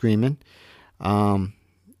yelling and screaming.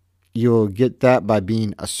 You'll get that by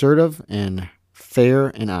being assertive and fair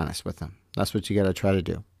and honest with them. That's what you got to try to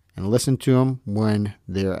do. And listen to them when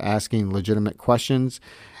they're asking legitimate questions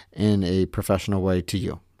in a professional way to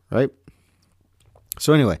you, right?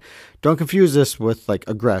 So anyway, don't confuse this with like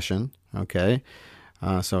aggression, okay?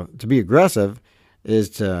 So to be aggressive is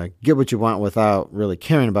to get what you want without really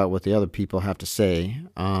caring about what the other people have to say,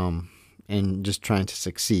 and just trying to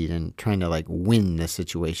succeed and trying to like win this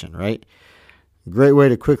situation, right? Great way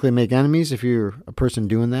to quickly make enemies if you're a person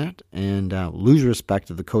doing that, and lose respect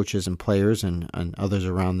of the coaches and players and others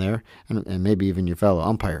around there, and maybe even your fellow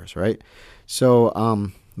umpires, right?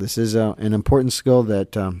 So this is an important skill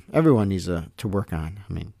that everyone needs to work on.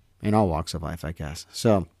 I mean, in all walks of life, I guess.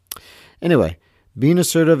 So anyway, being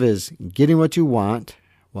assertive is getting what you want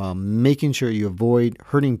while making sure you avoid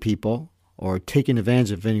hurting people or taking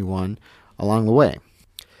advantage of anyone along the way.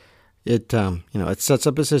 It it sets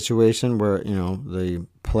up a situation where the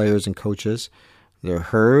players and coaches, they're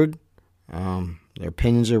heard, their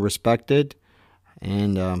opinions are respected,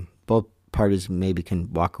 and both parties maybe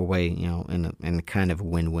can walk away in a kind of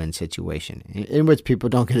win-win situation in which people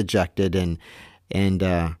don't get ejected and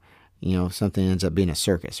something ends up being a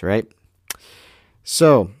circus, right?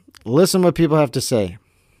 So listen what people have to say.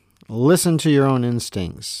 Listen to your own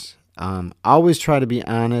instincts. Always try to be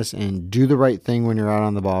honest and do the right thing when you're out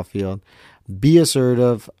on the ball field. Be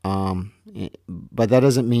assertive, but that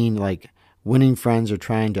doesn't mean like winning friends or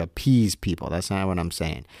trying to appease people. That's not what I'm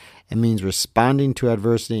saying. It means responding to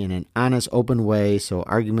adversity in an honest, open way so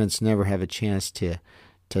arguments never have a chance to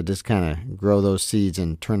just kind of grow those seeds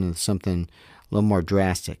and turn into something a little more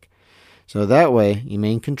drastic. So that way, you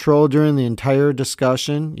maintain control during the entire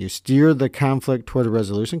discussion. You steer the conflict toward a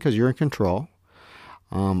resolution because you're in control.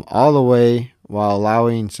 All the way while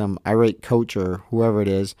allowing some irate coach or whoever it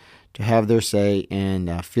is to have their say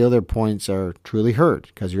and feel their points are truly heard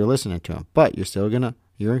because you're listening to them. But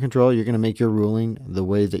you're in control. You're going to make your ruling the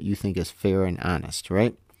way that you think is fair and honest,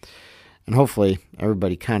 right? And hopefully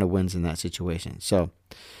everybody kind of wins in that situation. So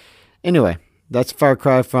anyway, that's a far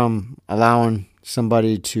cry from allowing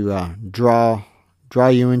somebody to draw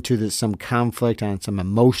you into some conflict on some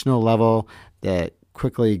emotional level that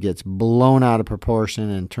quickly gets blown out of proportion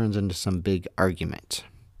and turns into some big argument.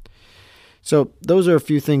 So those are a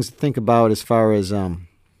few things to think about as far as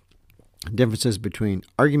differences between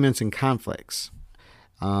arguments and conflicts.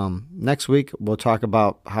 Next week, we'll talk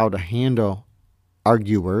about how to handle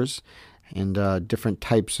arguers and different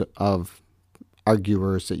types of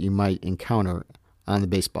arguers that you might encounter on the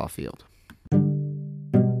baseball field.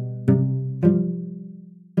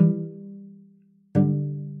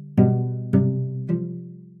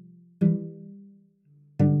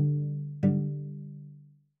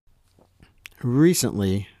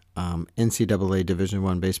 Recently, NCAA Division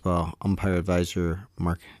I baseball umpire advisor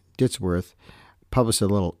Mark Ditzworth published a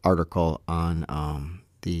little article on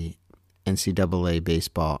the NCAA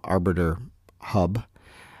Baseball Arbiter Hub.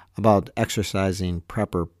 about exercising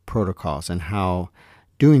proper protocols and how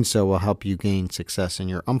doing so will help you gain success in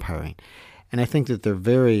your umpiring. And I think that they're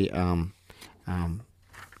very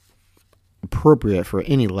appropriate for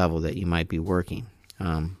any level that you might be working,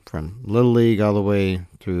 from Little League all the way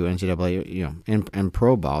through NCAA, and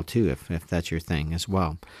pro ball too, if that's your thing as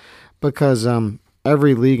well. Because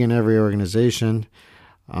every league and every organization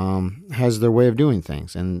has their way of doing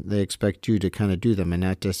things, and they expect you to kind of do them and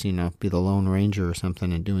not just, be the Lone Ranger or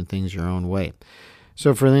something and doing things your own way.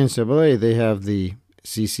 So for the NCAA, they have the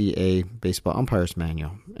CCA Baseball Umpires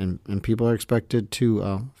Manual, and people are expected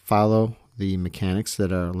to follow the mechanics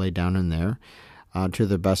that are laid down in there to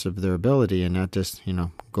the best of their ability, and not just,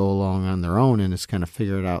 go along on their own and just kind of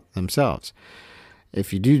figure it out themselves.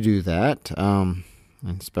 If you do that, and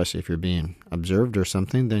especially if you're being observed or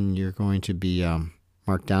something, then you're going to be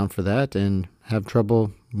marked down for that and have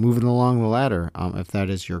trouble moving along the ladder if that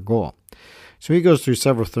is your goal. So he goes through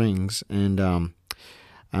several things, and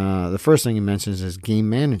the first thing he mentions is game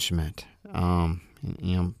management.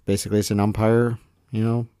 Basically it's an umpire,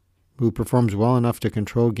 who performs well enough to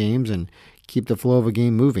control games and keep the flow of a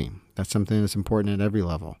game moving. That's something that's important at every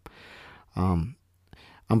level.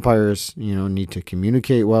 Umpires, need to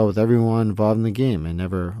communicate well with everyone involved in the game and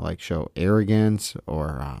never show arrogance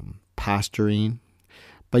or posturing.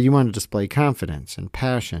 But you want to display confidence and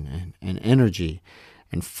passion and energy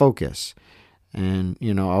and focus, and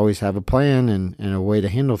always have a plan and a way to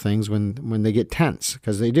handle things when they get tense,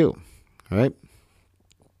 because they do, right?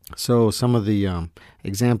 So some of the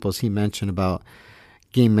examples he mentioned about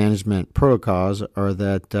game management protocols are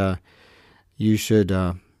that you should,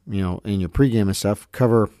 in your pregame and stuff,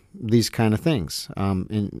 cover these kind of things.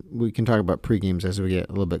 And we can talk about pregames as we get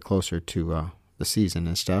a little bit closer to the season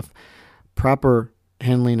and stuff. Proper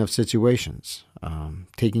handling of situations,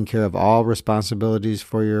 taking care of all responsibilities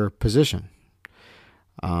for your position,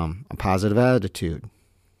 a positive attitude,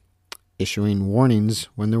 issuing warnings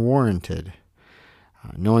when they're warranted,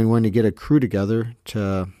 knowing when to get a crew together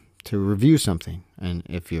to review something, and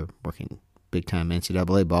if you're working big-time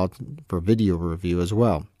NCAA ball, for video review as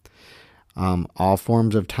well. All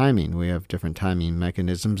forms of timing. We have different timing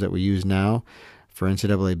mechanisms that we use now for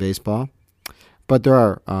NCAA baseball, but there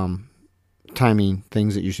are timing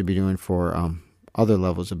things that you should be doing for other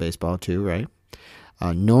levels of baseball too, right?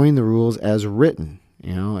 Knowing the rules as written.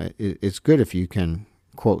 It's good if you can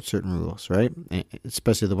quote certain rules, right?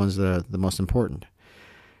 Especially the ones that are the most important.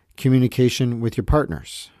 Communication with your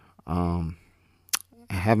partners.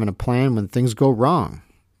 Having a plan when things go wrong,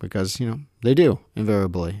 because, they do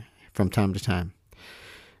invariably from time to time.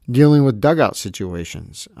 Dealing with dugout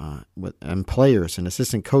situations and players and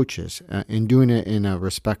assistant coaches, and doing it in a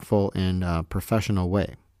respectful and professional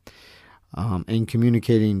way. And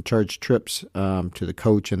communicating charge trips to the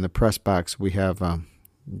coach and the press box. We have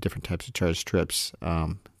different types of charge trips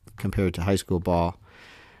compared to high school ball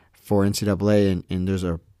for NCAA, and there's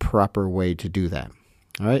a proper way to do that.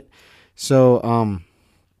 All right? So,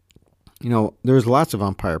 there's lots of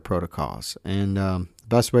umpire protocols, and the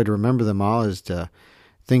best way to remember them all is to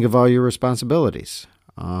think of all your responsibilities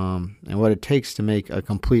and what it takes to make a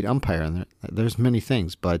complete umpire. And there's many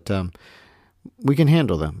things, but we can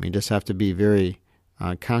handle them. You just have to be very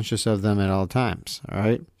conscious of them at all times. All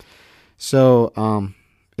right. So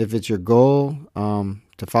if it's your goal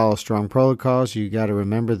to follow strong protocols, you got to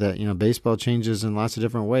remember that baseball changes in lots of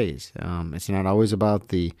different ways. It's not always about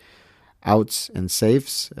the outs and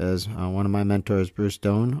safes, as one of my mentors, Bruce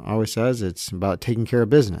Doan, always says. It's about taking care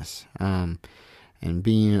of business. And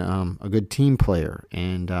being a good team player,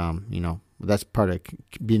 and that's part of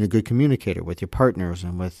being a good communicator with your partners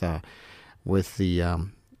and with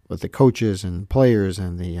the coaches and players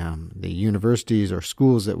and the universities or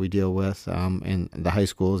schools that we deal with, and the high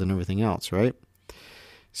schools and everything else, right?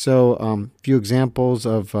 So, a few examples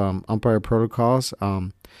of umpire protocols: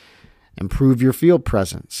 improve your field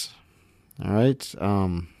presence. All right,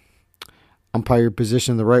 umpire your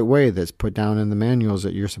position the right way that's put down in the manuals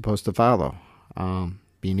that you're supposed to follow.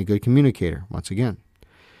 Being a good communicator, once again.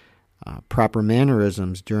 Proper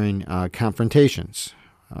mannerisms during confrontations.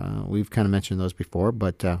 We've kind of mentioned those before,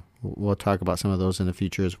 but we'll talk about some of those in the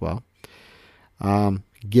future as well.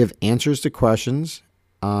 Give answers to questions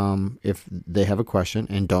if they have a question,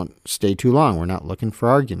 and don't stay too long. We're not looking for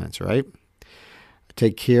arguments, right?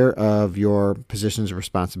 Take care of your position's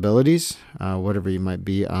responsibilities, whatever you might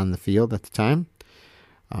be on the field at the time.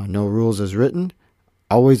 No rules as written.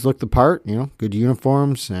 Always look the part, good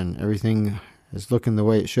uniforms and everything is looking the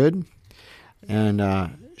way it should. And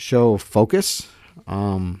show focus,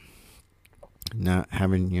 not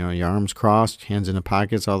having, your arms crossed, hands in the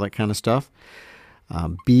pockets, all that kind of stuff.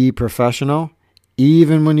 Be professional,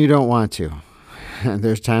 even when you don't want to.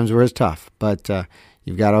 There's times where it's tough, but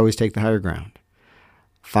you've got to always take the higher ground.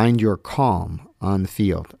 Find your calm on the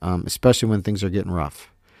field, especially when things are getting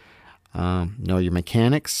rough. Know your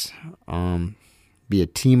mechanics. Be a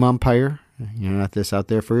team umpire. You're not this out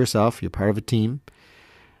there for yourself. You're part of a team.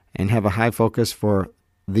 And have a high focus for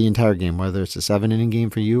the entire game, whether it's a 7-inning game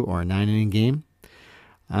for you or a 9-inning game.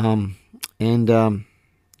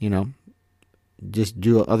 Just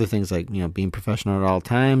do other things like, being professional at all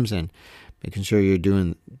times and making sure you're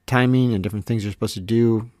doing timing and different things you're supposed to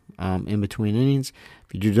do in between innings.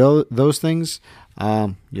 If you do those things,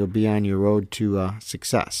 you'll be on your road to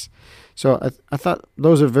success. So I thought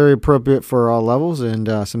those are very appropriate for all levels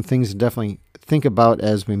and some things to definitely think about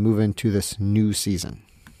as we move into this new season.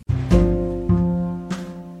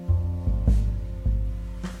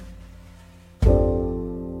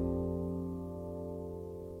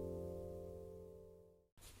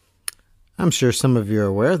 I'm sure some of you are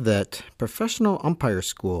aware that professional umpire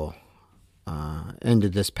school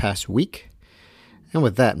ended this past week. And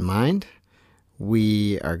with that in mind,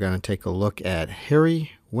 we are going to take a look at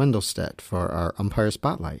Harry Wendelstedt for our umpire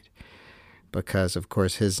spotlight. Because, of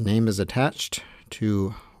course, his name is attached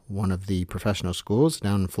to one of the professional schools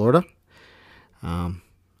down in Florida. On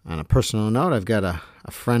a personal note, I've got a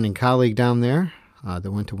friend and colleague down there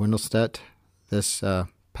that went to Wendelstedt this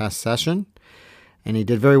past session. And he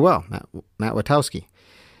did very well, Matt Witowski.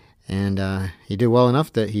 And he did well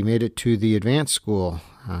enough that he made it to the advanced school.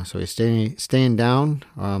 So he's staying down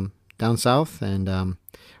south, and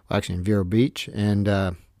actually in Vero Beach.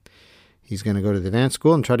 And he's going to go to the advanced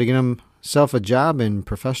school and try to get himself a job in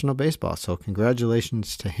professional baseball. So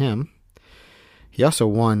congratulations to him. He also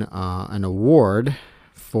won an award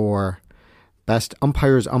for Best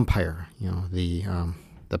Umpire's Umpire.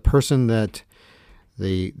 The person that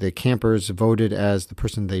the campers voted as the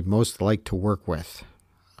person they most like to work with.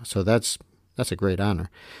 So that's a great honor.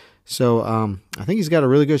 So I think he's got a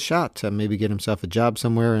really good shot to maybe get himself a job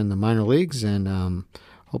somewhere in the minor leagues, and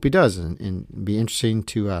hope he does. And be interesting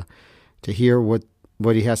to hear what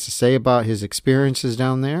he has to say about his experiences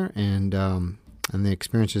down there, and the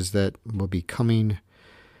experiences that will be coming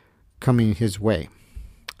his way.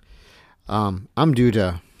 I'm due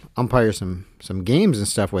to umpire some games and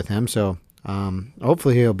stuff with him, so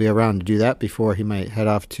hopefully he'll be around to do that before he might head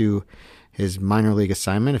off to his minor league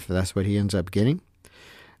assignment, if that's what he ends up getting.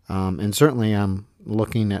 And certainly I'm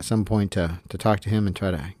looking at some point to talk to him and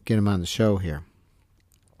try to get him on the show here.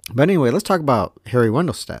 But anyway, let's talk about Harry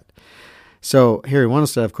Wendelstedt. So Harry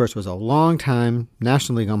Wendelstedt, of course, was a long-time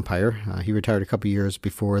National League umpire. He retired a couple years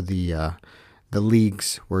before the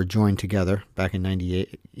leagues were joined together. Back in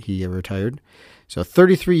 98, he retired. So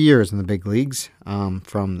 33 years in the big leagues,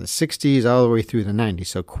 from the 60s all the way through the 90s.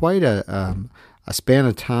 So quite a span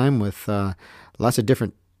of time with lots of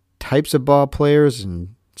different types of ball players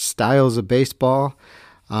and styles of baseball,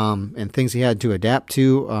 and things he had to adapt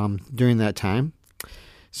to during that time.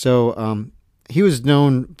 So he was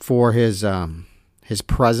known for his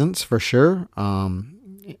presence, for sure.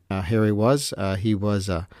 Harry was. He was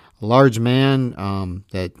a large man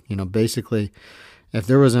that, basically, if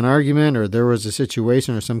there was an argument or there was a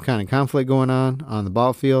situation or some kind of conflict going on the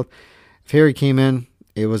ball field, if Harry came in,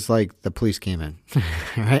 it was like the police came in,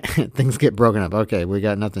 right? Things get broken up. Okay, we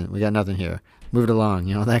got nothing here. Move it along,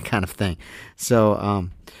 that kind of thing. So,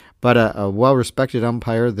 but a well-respected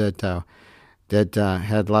umpire that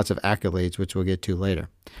had lots of accolades, which we'll get to later.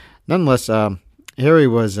 Nonetheless, Harry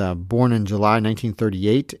was born in July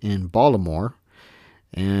 1938 in Baltimore.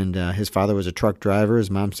 And his father was a truck driver.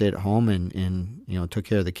 His mom stayed at home and took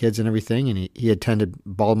care of the kids and everything. And he attended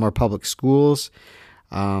Baltimore Public Schools.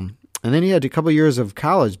 And then he had a couple years of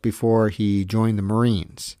college before he joined the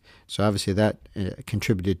Marines. So obviously that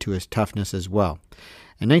contributed to his toughness as well.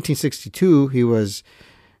 In 1962, he was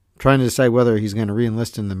trying to decide whether he's going to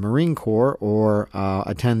re-enlist in the Marine Corps or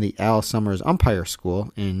attend the Al Summers Umpire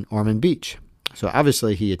School in Ormond Beach. So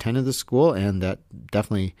obviously he attended the school, and that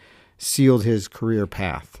definitely sealed his career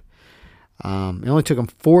path. It only took him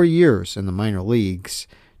 4 years in the minor leagues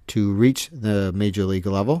to reach the major league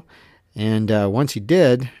level. And once he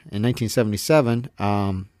did, in 1977,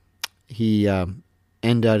 he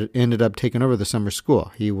ended up taking over the summer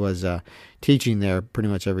school. He was teaching there pretty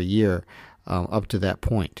much every year up to that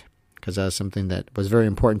point, because that was something that was very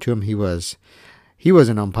important to him. He was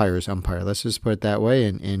an umpire's umpire, let's just put it that way,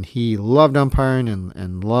 and he loved umpiring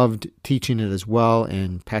and loved teaching it as well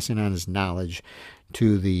and passing on his knowledge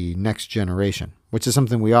to the next generation, which is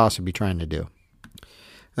something we all should be trying to do.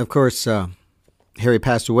 Of course, Harry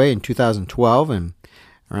passed away in 2012, and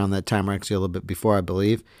around that time, or actually a little bit before, I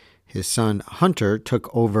believe, his son Hunter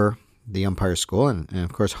took over the umpire school, and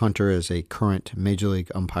of course Hunter is a current Major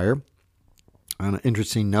League umpire. On an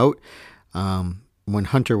interesting note, when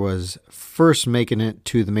Hunter was first making it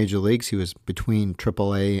to the major leagues, he was between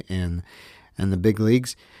AAA and the big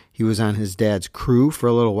leagues. He was on his dad's crew for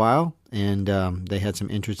a little while, and they had some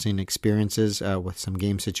interesting experiences with some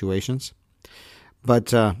game situations.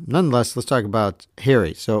 But nonetheless, let's talk about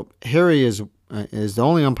Harry. So Harry is the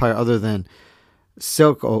only umpire other than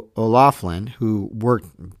Silk O'Laughlin, who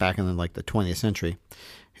worked back in the 20th century,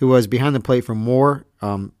 who was behind the plate for more,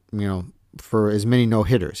 for as many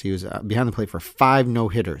no-hitters. He was behind the plate for 5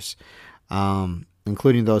 no-hitters,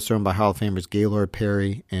 including those thrown by Hall of Famers Gaylord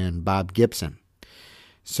Perry and Bob Gibson.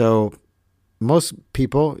 So most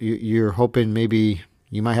people, you're hoping maybe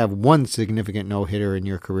you might have 1 significant no-hitter in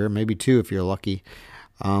your career, maybe 2 if you're lucky.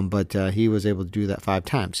 But he was able to do that 5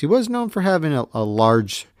 times. He was known for having a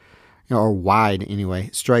large, or wide anyway,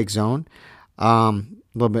 strike zone, a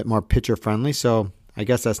little bit more pitcher-friendly, so I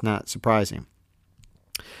guess that's not surprising.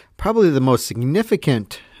 Probably the most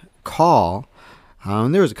significant call,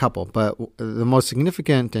 and there was a couple, but the most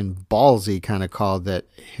significant and ballsy kind of call that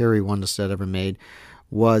Harry Wendelstedt ever made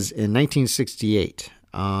was in 1968.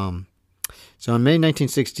 So in May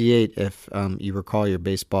 1968, if you recall your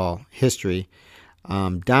baseball history,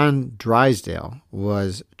 Don Drysdale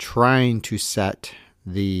was trying to set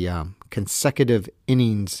the consecutive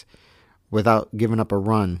innings without giving up a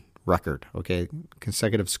run record, okay,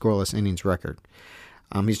 consecutive scoreless innings record.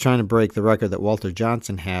 He's trying to break the record that Walter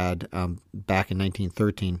Johnson had back in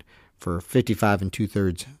 1913 for 55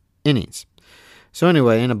 2/3 innings. So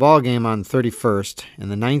anyway, in a ball game on 31st in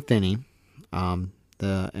the 9th inning,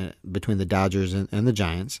 between the Dodgers and the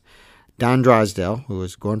Giants, Don Drysdale, who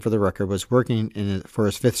was going for the record, was working for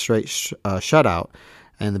his 5th straight shutout,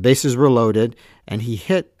 and the bases were loaded, and he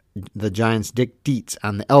hit the Giants' Dick Dietz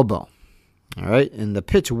on the elbow. All right, and the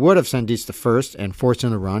pitch would have sent Dietz to first and forced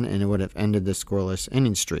him to run, and it would have ended the scoreless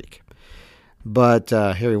inning streak. But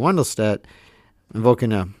Harry Wendelstedt,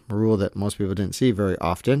 invoking a rule that most people didn't see very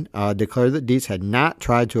often, declared that Dietz had not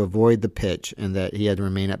tried to avoid the pitch and that he had to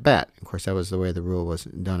remain at bat. Of course, that was the way the rule was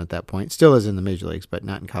done at that point. Still is in the major leagues, but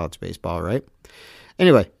not in college baseball, right?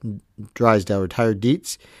 Anyway, Drysdale retired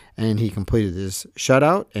Dietz, and he completed his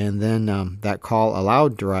shutout, and then that call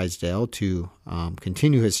allowed Drysdale to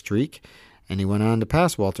continue his streak, and he went on to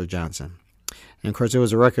pass Walter Johnson. And, of course, it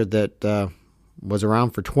was a record that was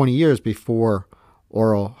around for 20 years before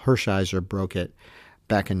Orel Hershiser broke it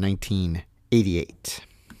back in 1988.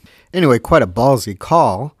 Anyway, quite a ballsy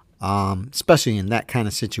call, especially in that kind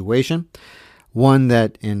of situation. One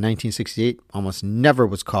that in 1968 almost never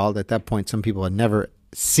was called. At that point, some people had never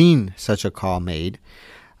seen such a call made.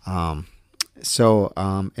 Most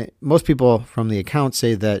people from the account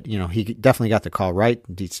say that, he definitely got the call right.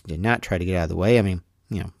 He did not try to get out of the way. I mean,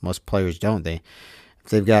 most players don't. If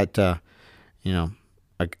they've got, a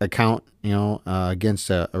count, against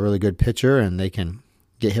a really good pitcher and they can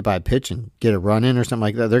get hit by a pitch and get a run in or something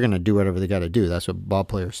like that, they're going to do whatever they got to do. That's what ball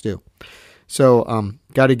players do. So,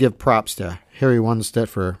 got to give props to Harry Wendelstedt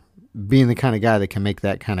for being the kind of guy that can make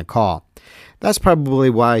that kind of call. That's probably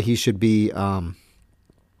why he should be,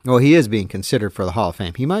 he is being considered for the Hall of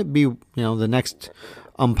Fame. He might be, the next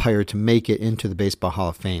umpire to make it into the Baseball Hall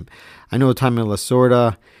of Fame. I know Tommy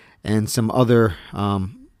Lasorda and some other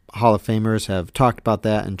Hall of Famers have talked about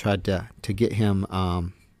that and tried to get him,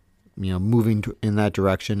 moving in that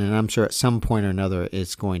direction. And I'm sure at some point or another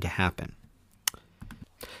it's going to happen.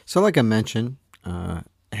 So like I mentioned,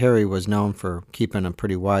 Harry was known for keeping a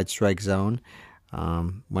pretty wide strike zone.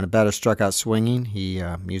 When a batter struck out swinging, he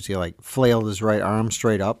usually flailed his right arm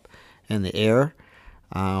straight up in the air.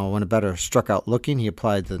 When a batter struck out looking, he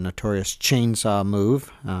applied the notorious chainsaw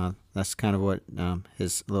move. That's kind of what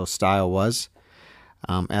his little style was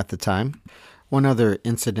at the time. One other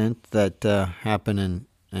incident that happened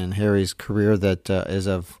in Harry's career that is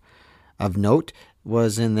of note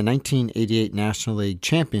was in the 1988 National League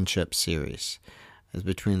Championship Series. It was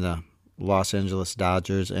between the Los Angeles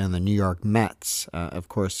Dodgers and the New York Mets. Of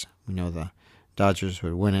course, we know the Dodgers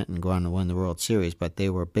would win it and go on to win the World Series, but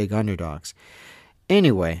they were big underdogs.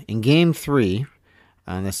 Anyway, in Game 3,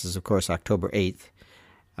 and this is, of course, October 8th,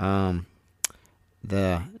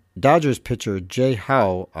 the Dodgers pitcher Jay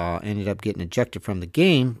Howe ended up getting ejected from the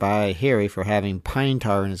game by Harry for having pine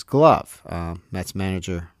tar in his glove. Mets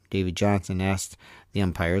manager Davey Johnson asked the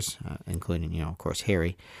umpires, including, of course,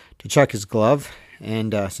 Harry, to check his glove.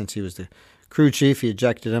 And since he was the crew chief, he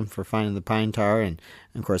ejected him for finding the pine tar. And,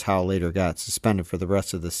 of course, Howe later got suspended for the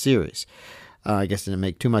rest of the series. I guess it didn't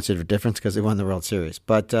make too much of a difference because they won the World Series.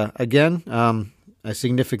 But, again, a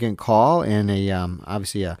significant call and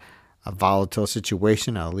obviously a a volatile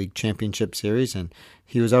situation, a league championship series, and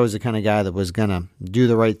he was always the kind of guy that was going to do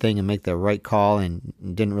the right thing and make the right call and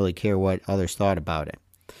didn't really care what others thought about it.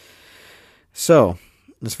 So,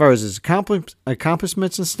 as far as his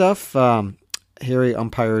accomplishments and stuff, Harry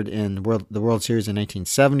umpired in the World Series in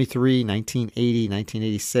 1973, 1980,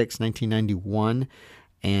 1986, 1991,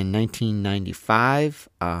 and 1995.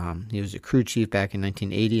 He was a crew chief back in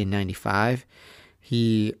 1980 and 95.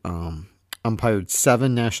 He umpired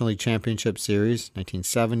 7 National League Championship Series,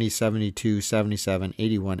 1970, 72, 77,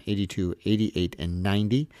 81, 82, 88, and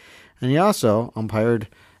 90. And he also umpired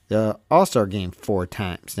the All-Star Game 4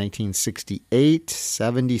 times, 1968,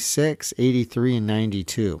 76, 83, and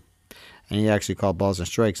 92. And he actually called balls and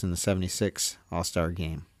strikes in the 76 All-Star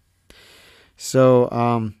Game.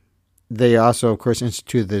 So they also, of course,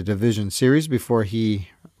 instituted the Division Series before he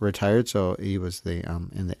retired. So he was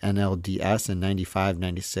in the NLDS in 95,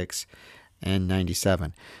 96, and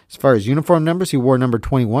 97. As far as uniform numbers, he wore number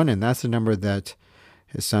 21, and that's the number that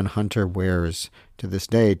his son Hunter wears to this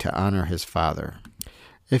day to honor his father.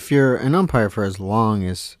 If you're an umpire for as long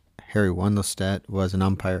as Harry Wendelstedt was an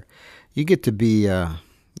umpire, you get to be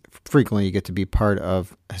frequently you get to be part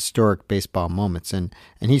of historic baseball moments, and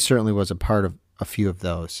he certainly was a part of a few of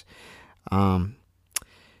those.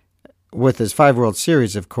 With his 5 World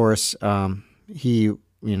Series, of course, he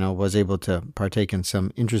was able to partake in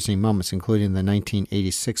some interesting moments, including the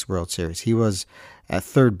 1986 World Series. He was at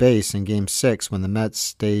third base in Game 6 when the Mets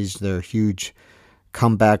staged their huge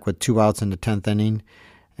comeback with 2 outs in the 10th inning,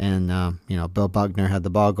 and Bill Buckner had the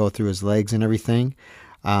ball go through his legs and everything.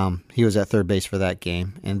 He was at third base for that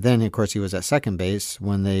game. And then, of course, he was at second base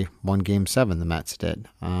when they won Game 7, the Mets did.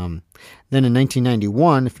 Then in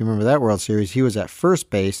 1991, if you remember that World Series, he was at first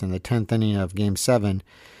base in the 10th inning of Game 7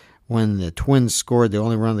 when the Twins scored the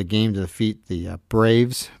only run of the game to defeat the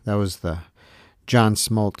Braves. That was the John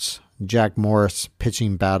Smoltz, Jack Morris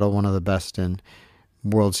pitching battle, one of the best in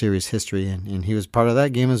World Series history, and he was part of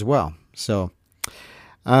that game as well. So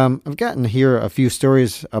I've gotten to hear a few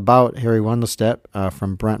stories about Harry Wendelstedt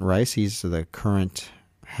from Brent Rice. He's the current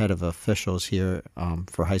head of officials here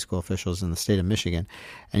for high school officials in the state of Michigan.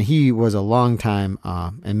 And he was a longtime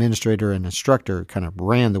administrator and instructor, kind of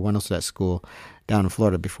ran the Wendelstedt School down in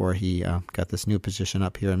Florida before he got this new position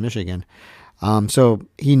up here in Michigan. So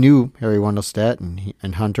he knew Harry Wendelstedt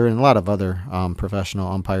and Hunter and a lot of other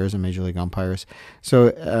professional umpires and major league umpires.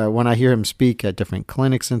 So when I hear him speak at different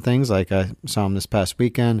clinics and things, like I saw him this past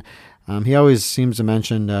weekend, he always seems to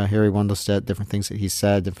mention Harry Wendelstedt, different things that he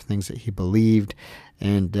said, different things that he believed.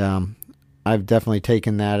 And I've definitely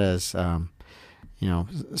taken that as,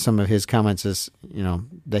 some of his comments as,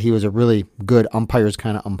 that he was a really good umpire's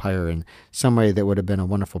kind of umpire, and somebody that would have been a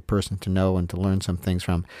wonderful person to know and to learn some things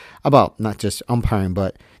from about not just umpiring,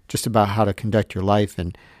 but just about how to conduct your life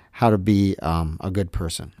and how to be a good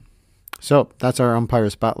person. So that's our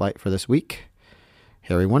umpire spotlight for this week.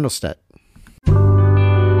 Harry Wendelstedt.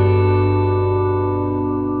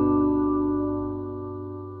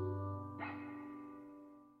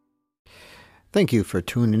 Thank you for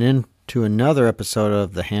tuning in to another episode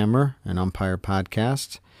of the Hammer, an Umpire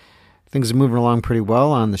podcast. Things are moving along pretty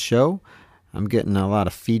well on the show. I'm getting a lot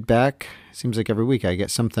of feedback. Seems like every week I get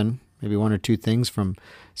something, maybe 1 or 2 things from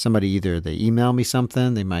somebody. Either they email me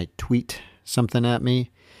something, they might tweet something at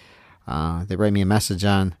me, they write me a message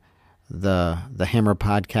on the Hammer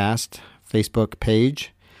podcast Facebook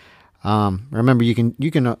page. Remember, you can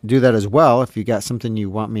do that as well if you got something you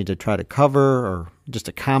want me to try to cover, or just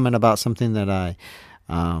a comment about something that I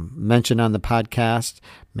mentioned on the podcast,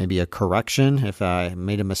 maybe a correction if I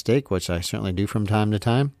made a mistake, which I certainly do from time to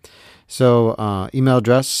time. So email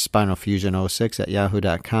address,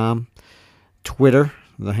 spinalfusion06@yahoo.com. Twitter,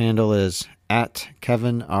 the handle is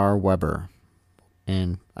 @KevinRWeber.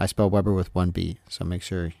 And I spell Weber with 1 B, so make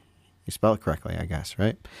sure you spell it correctly, I guess,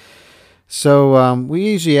 right? So we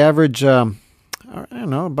usually average, about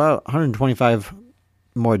 125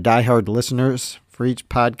 more diehard listeners for each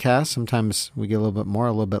podcast. Sometimes we get a little bit more,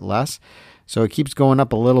 a little bit less. So it keeps going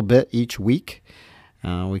up a little bit each week.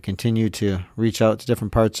 We continue to reach out to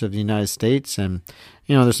different parts of the United States. And,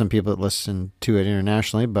 there's some people that listen to it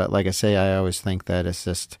internationally. But like I say, I always think that it's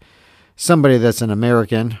just somebody that's an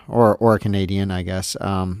American or a Canadian, I guess.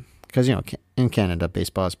 Because, in Canada,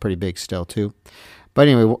 baseball is pretty big still, too. But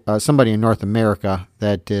anyway, somebody in North America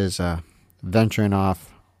that is venturing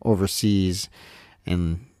off overseas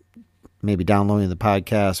and maybe downloading the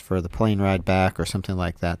podcast for the plane ride back or something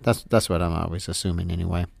like that. That's what I'm always assuming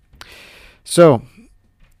anyway. So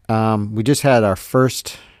we just had our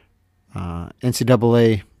first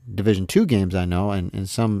NCAA Division II games I know, and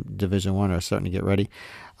some Division I are starting to get ready.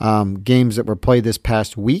 Games that were played this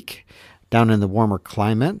past week down in the warmer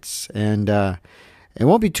climates. And it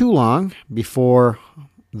won't be too long before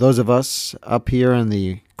those of us up here in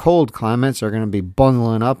the cold climates are going to be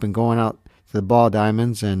bundling up and going out to the ball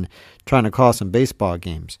diamonds and trying to call some baseball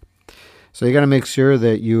games. So you got to make sure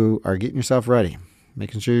that you are getting yourself ready,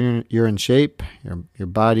 making sure you're in shape, your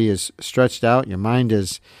body is stretched out, your mind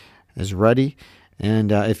is ready,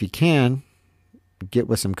 and if you can, get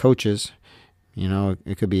with some coaches. You know,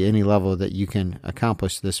 it could be any level that you can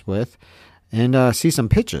accomplish this with, and see some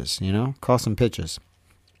pitches, call some pitches.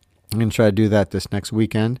 I'm going to try to do that this next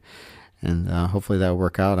weekend, and hopefully that'll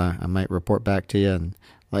work out. I might report back to you and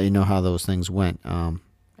let you know how those things went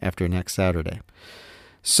after next Saturday.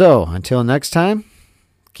 So, until next time,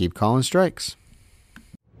 keep calling strikes.